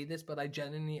I say this, but I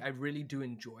really do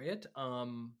enjoy it.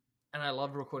 And I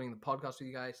love recording the podcast with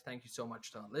you guys. Thank you so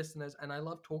much to our listeners. And I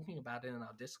love talking about it in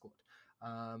our Discord.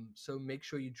 So make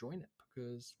sure you join it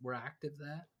because we're active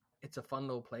there. It's a fun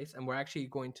little place. And we're actually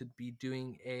going to be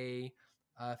doing a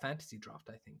fantasy draft,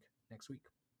 I think, next week.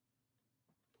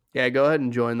 Yeah, go ahead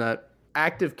and join that.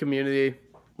 Active community.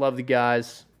 Love the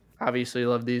guys. Obviously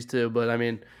love these two. But, I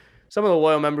mean, some of the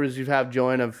loyal members you have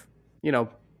join have,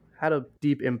 had a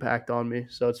deep impact on me.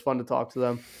 So it's fun to talk to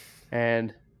them.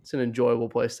 and it's an enjoyable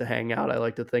place to hang out. I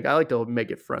like to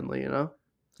make it friendly,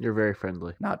 You're very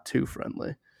friendly. Not too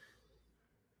friendly.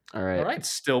 All right. It's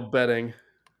still betting.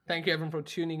 Thank you everyone for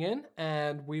tuning in,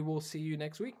 and we will see you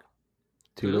next week.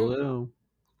 Toodaloo.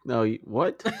 No,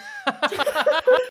 what?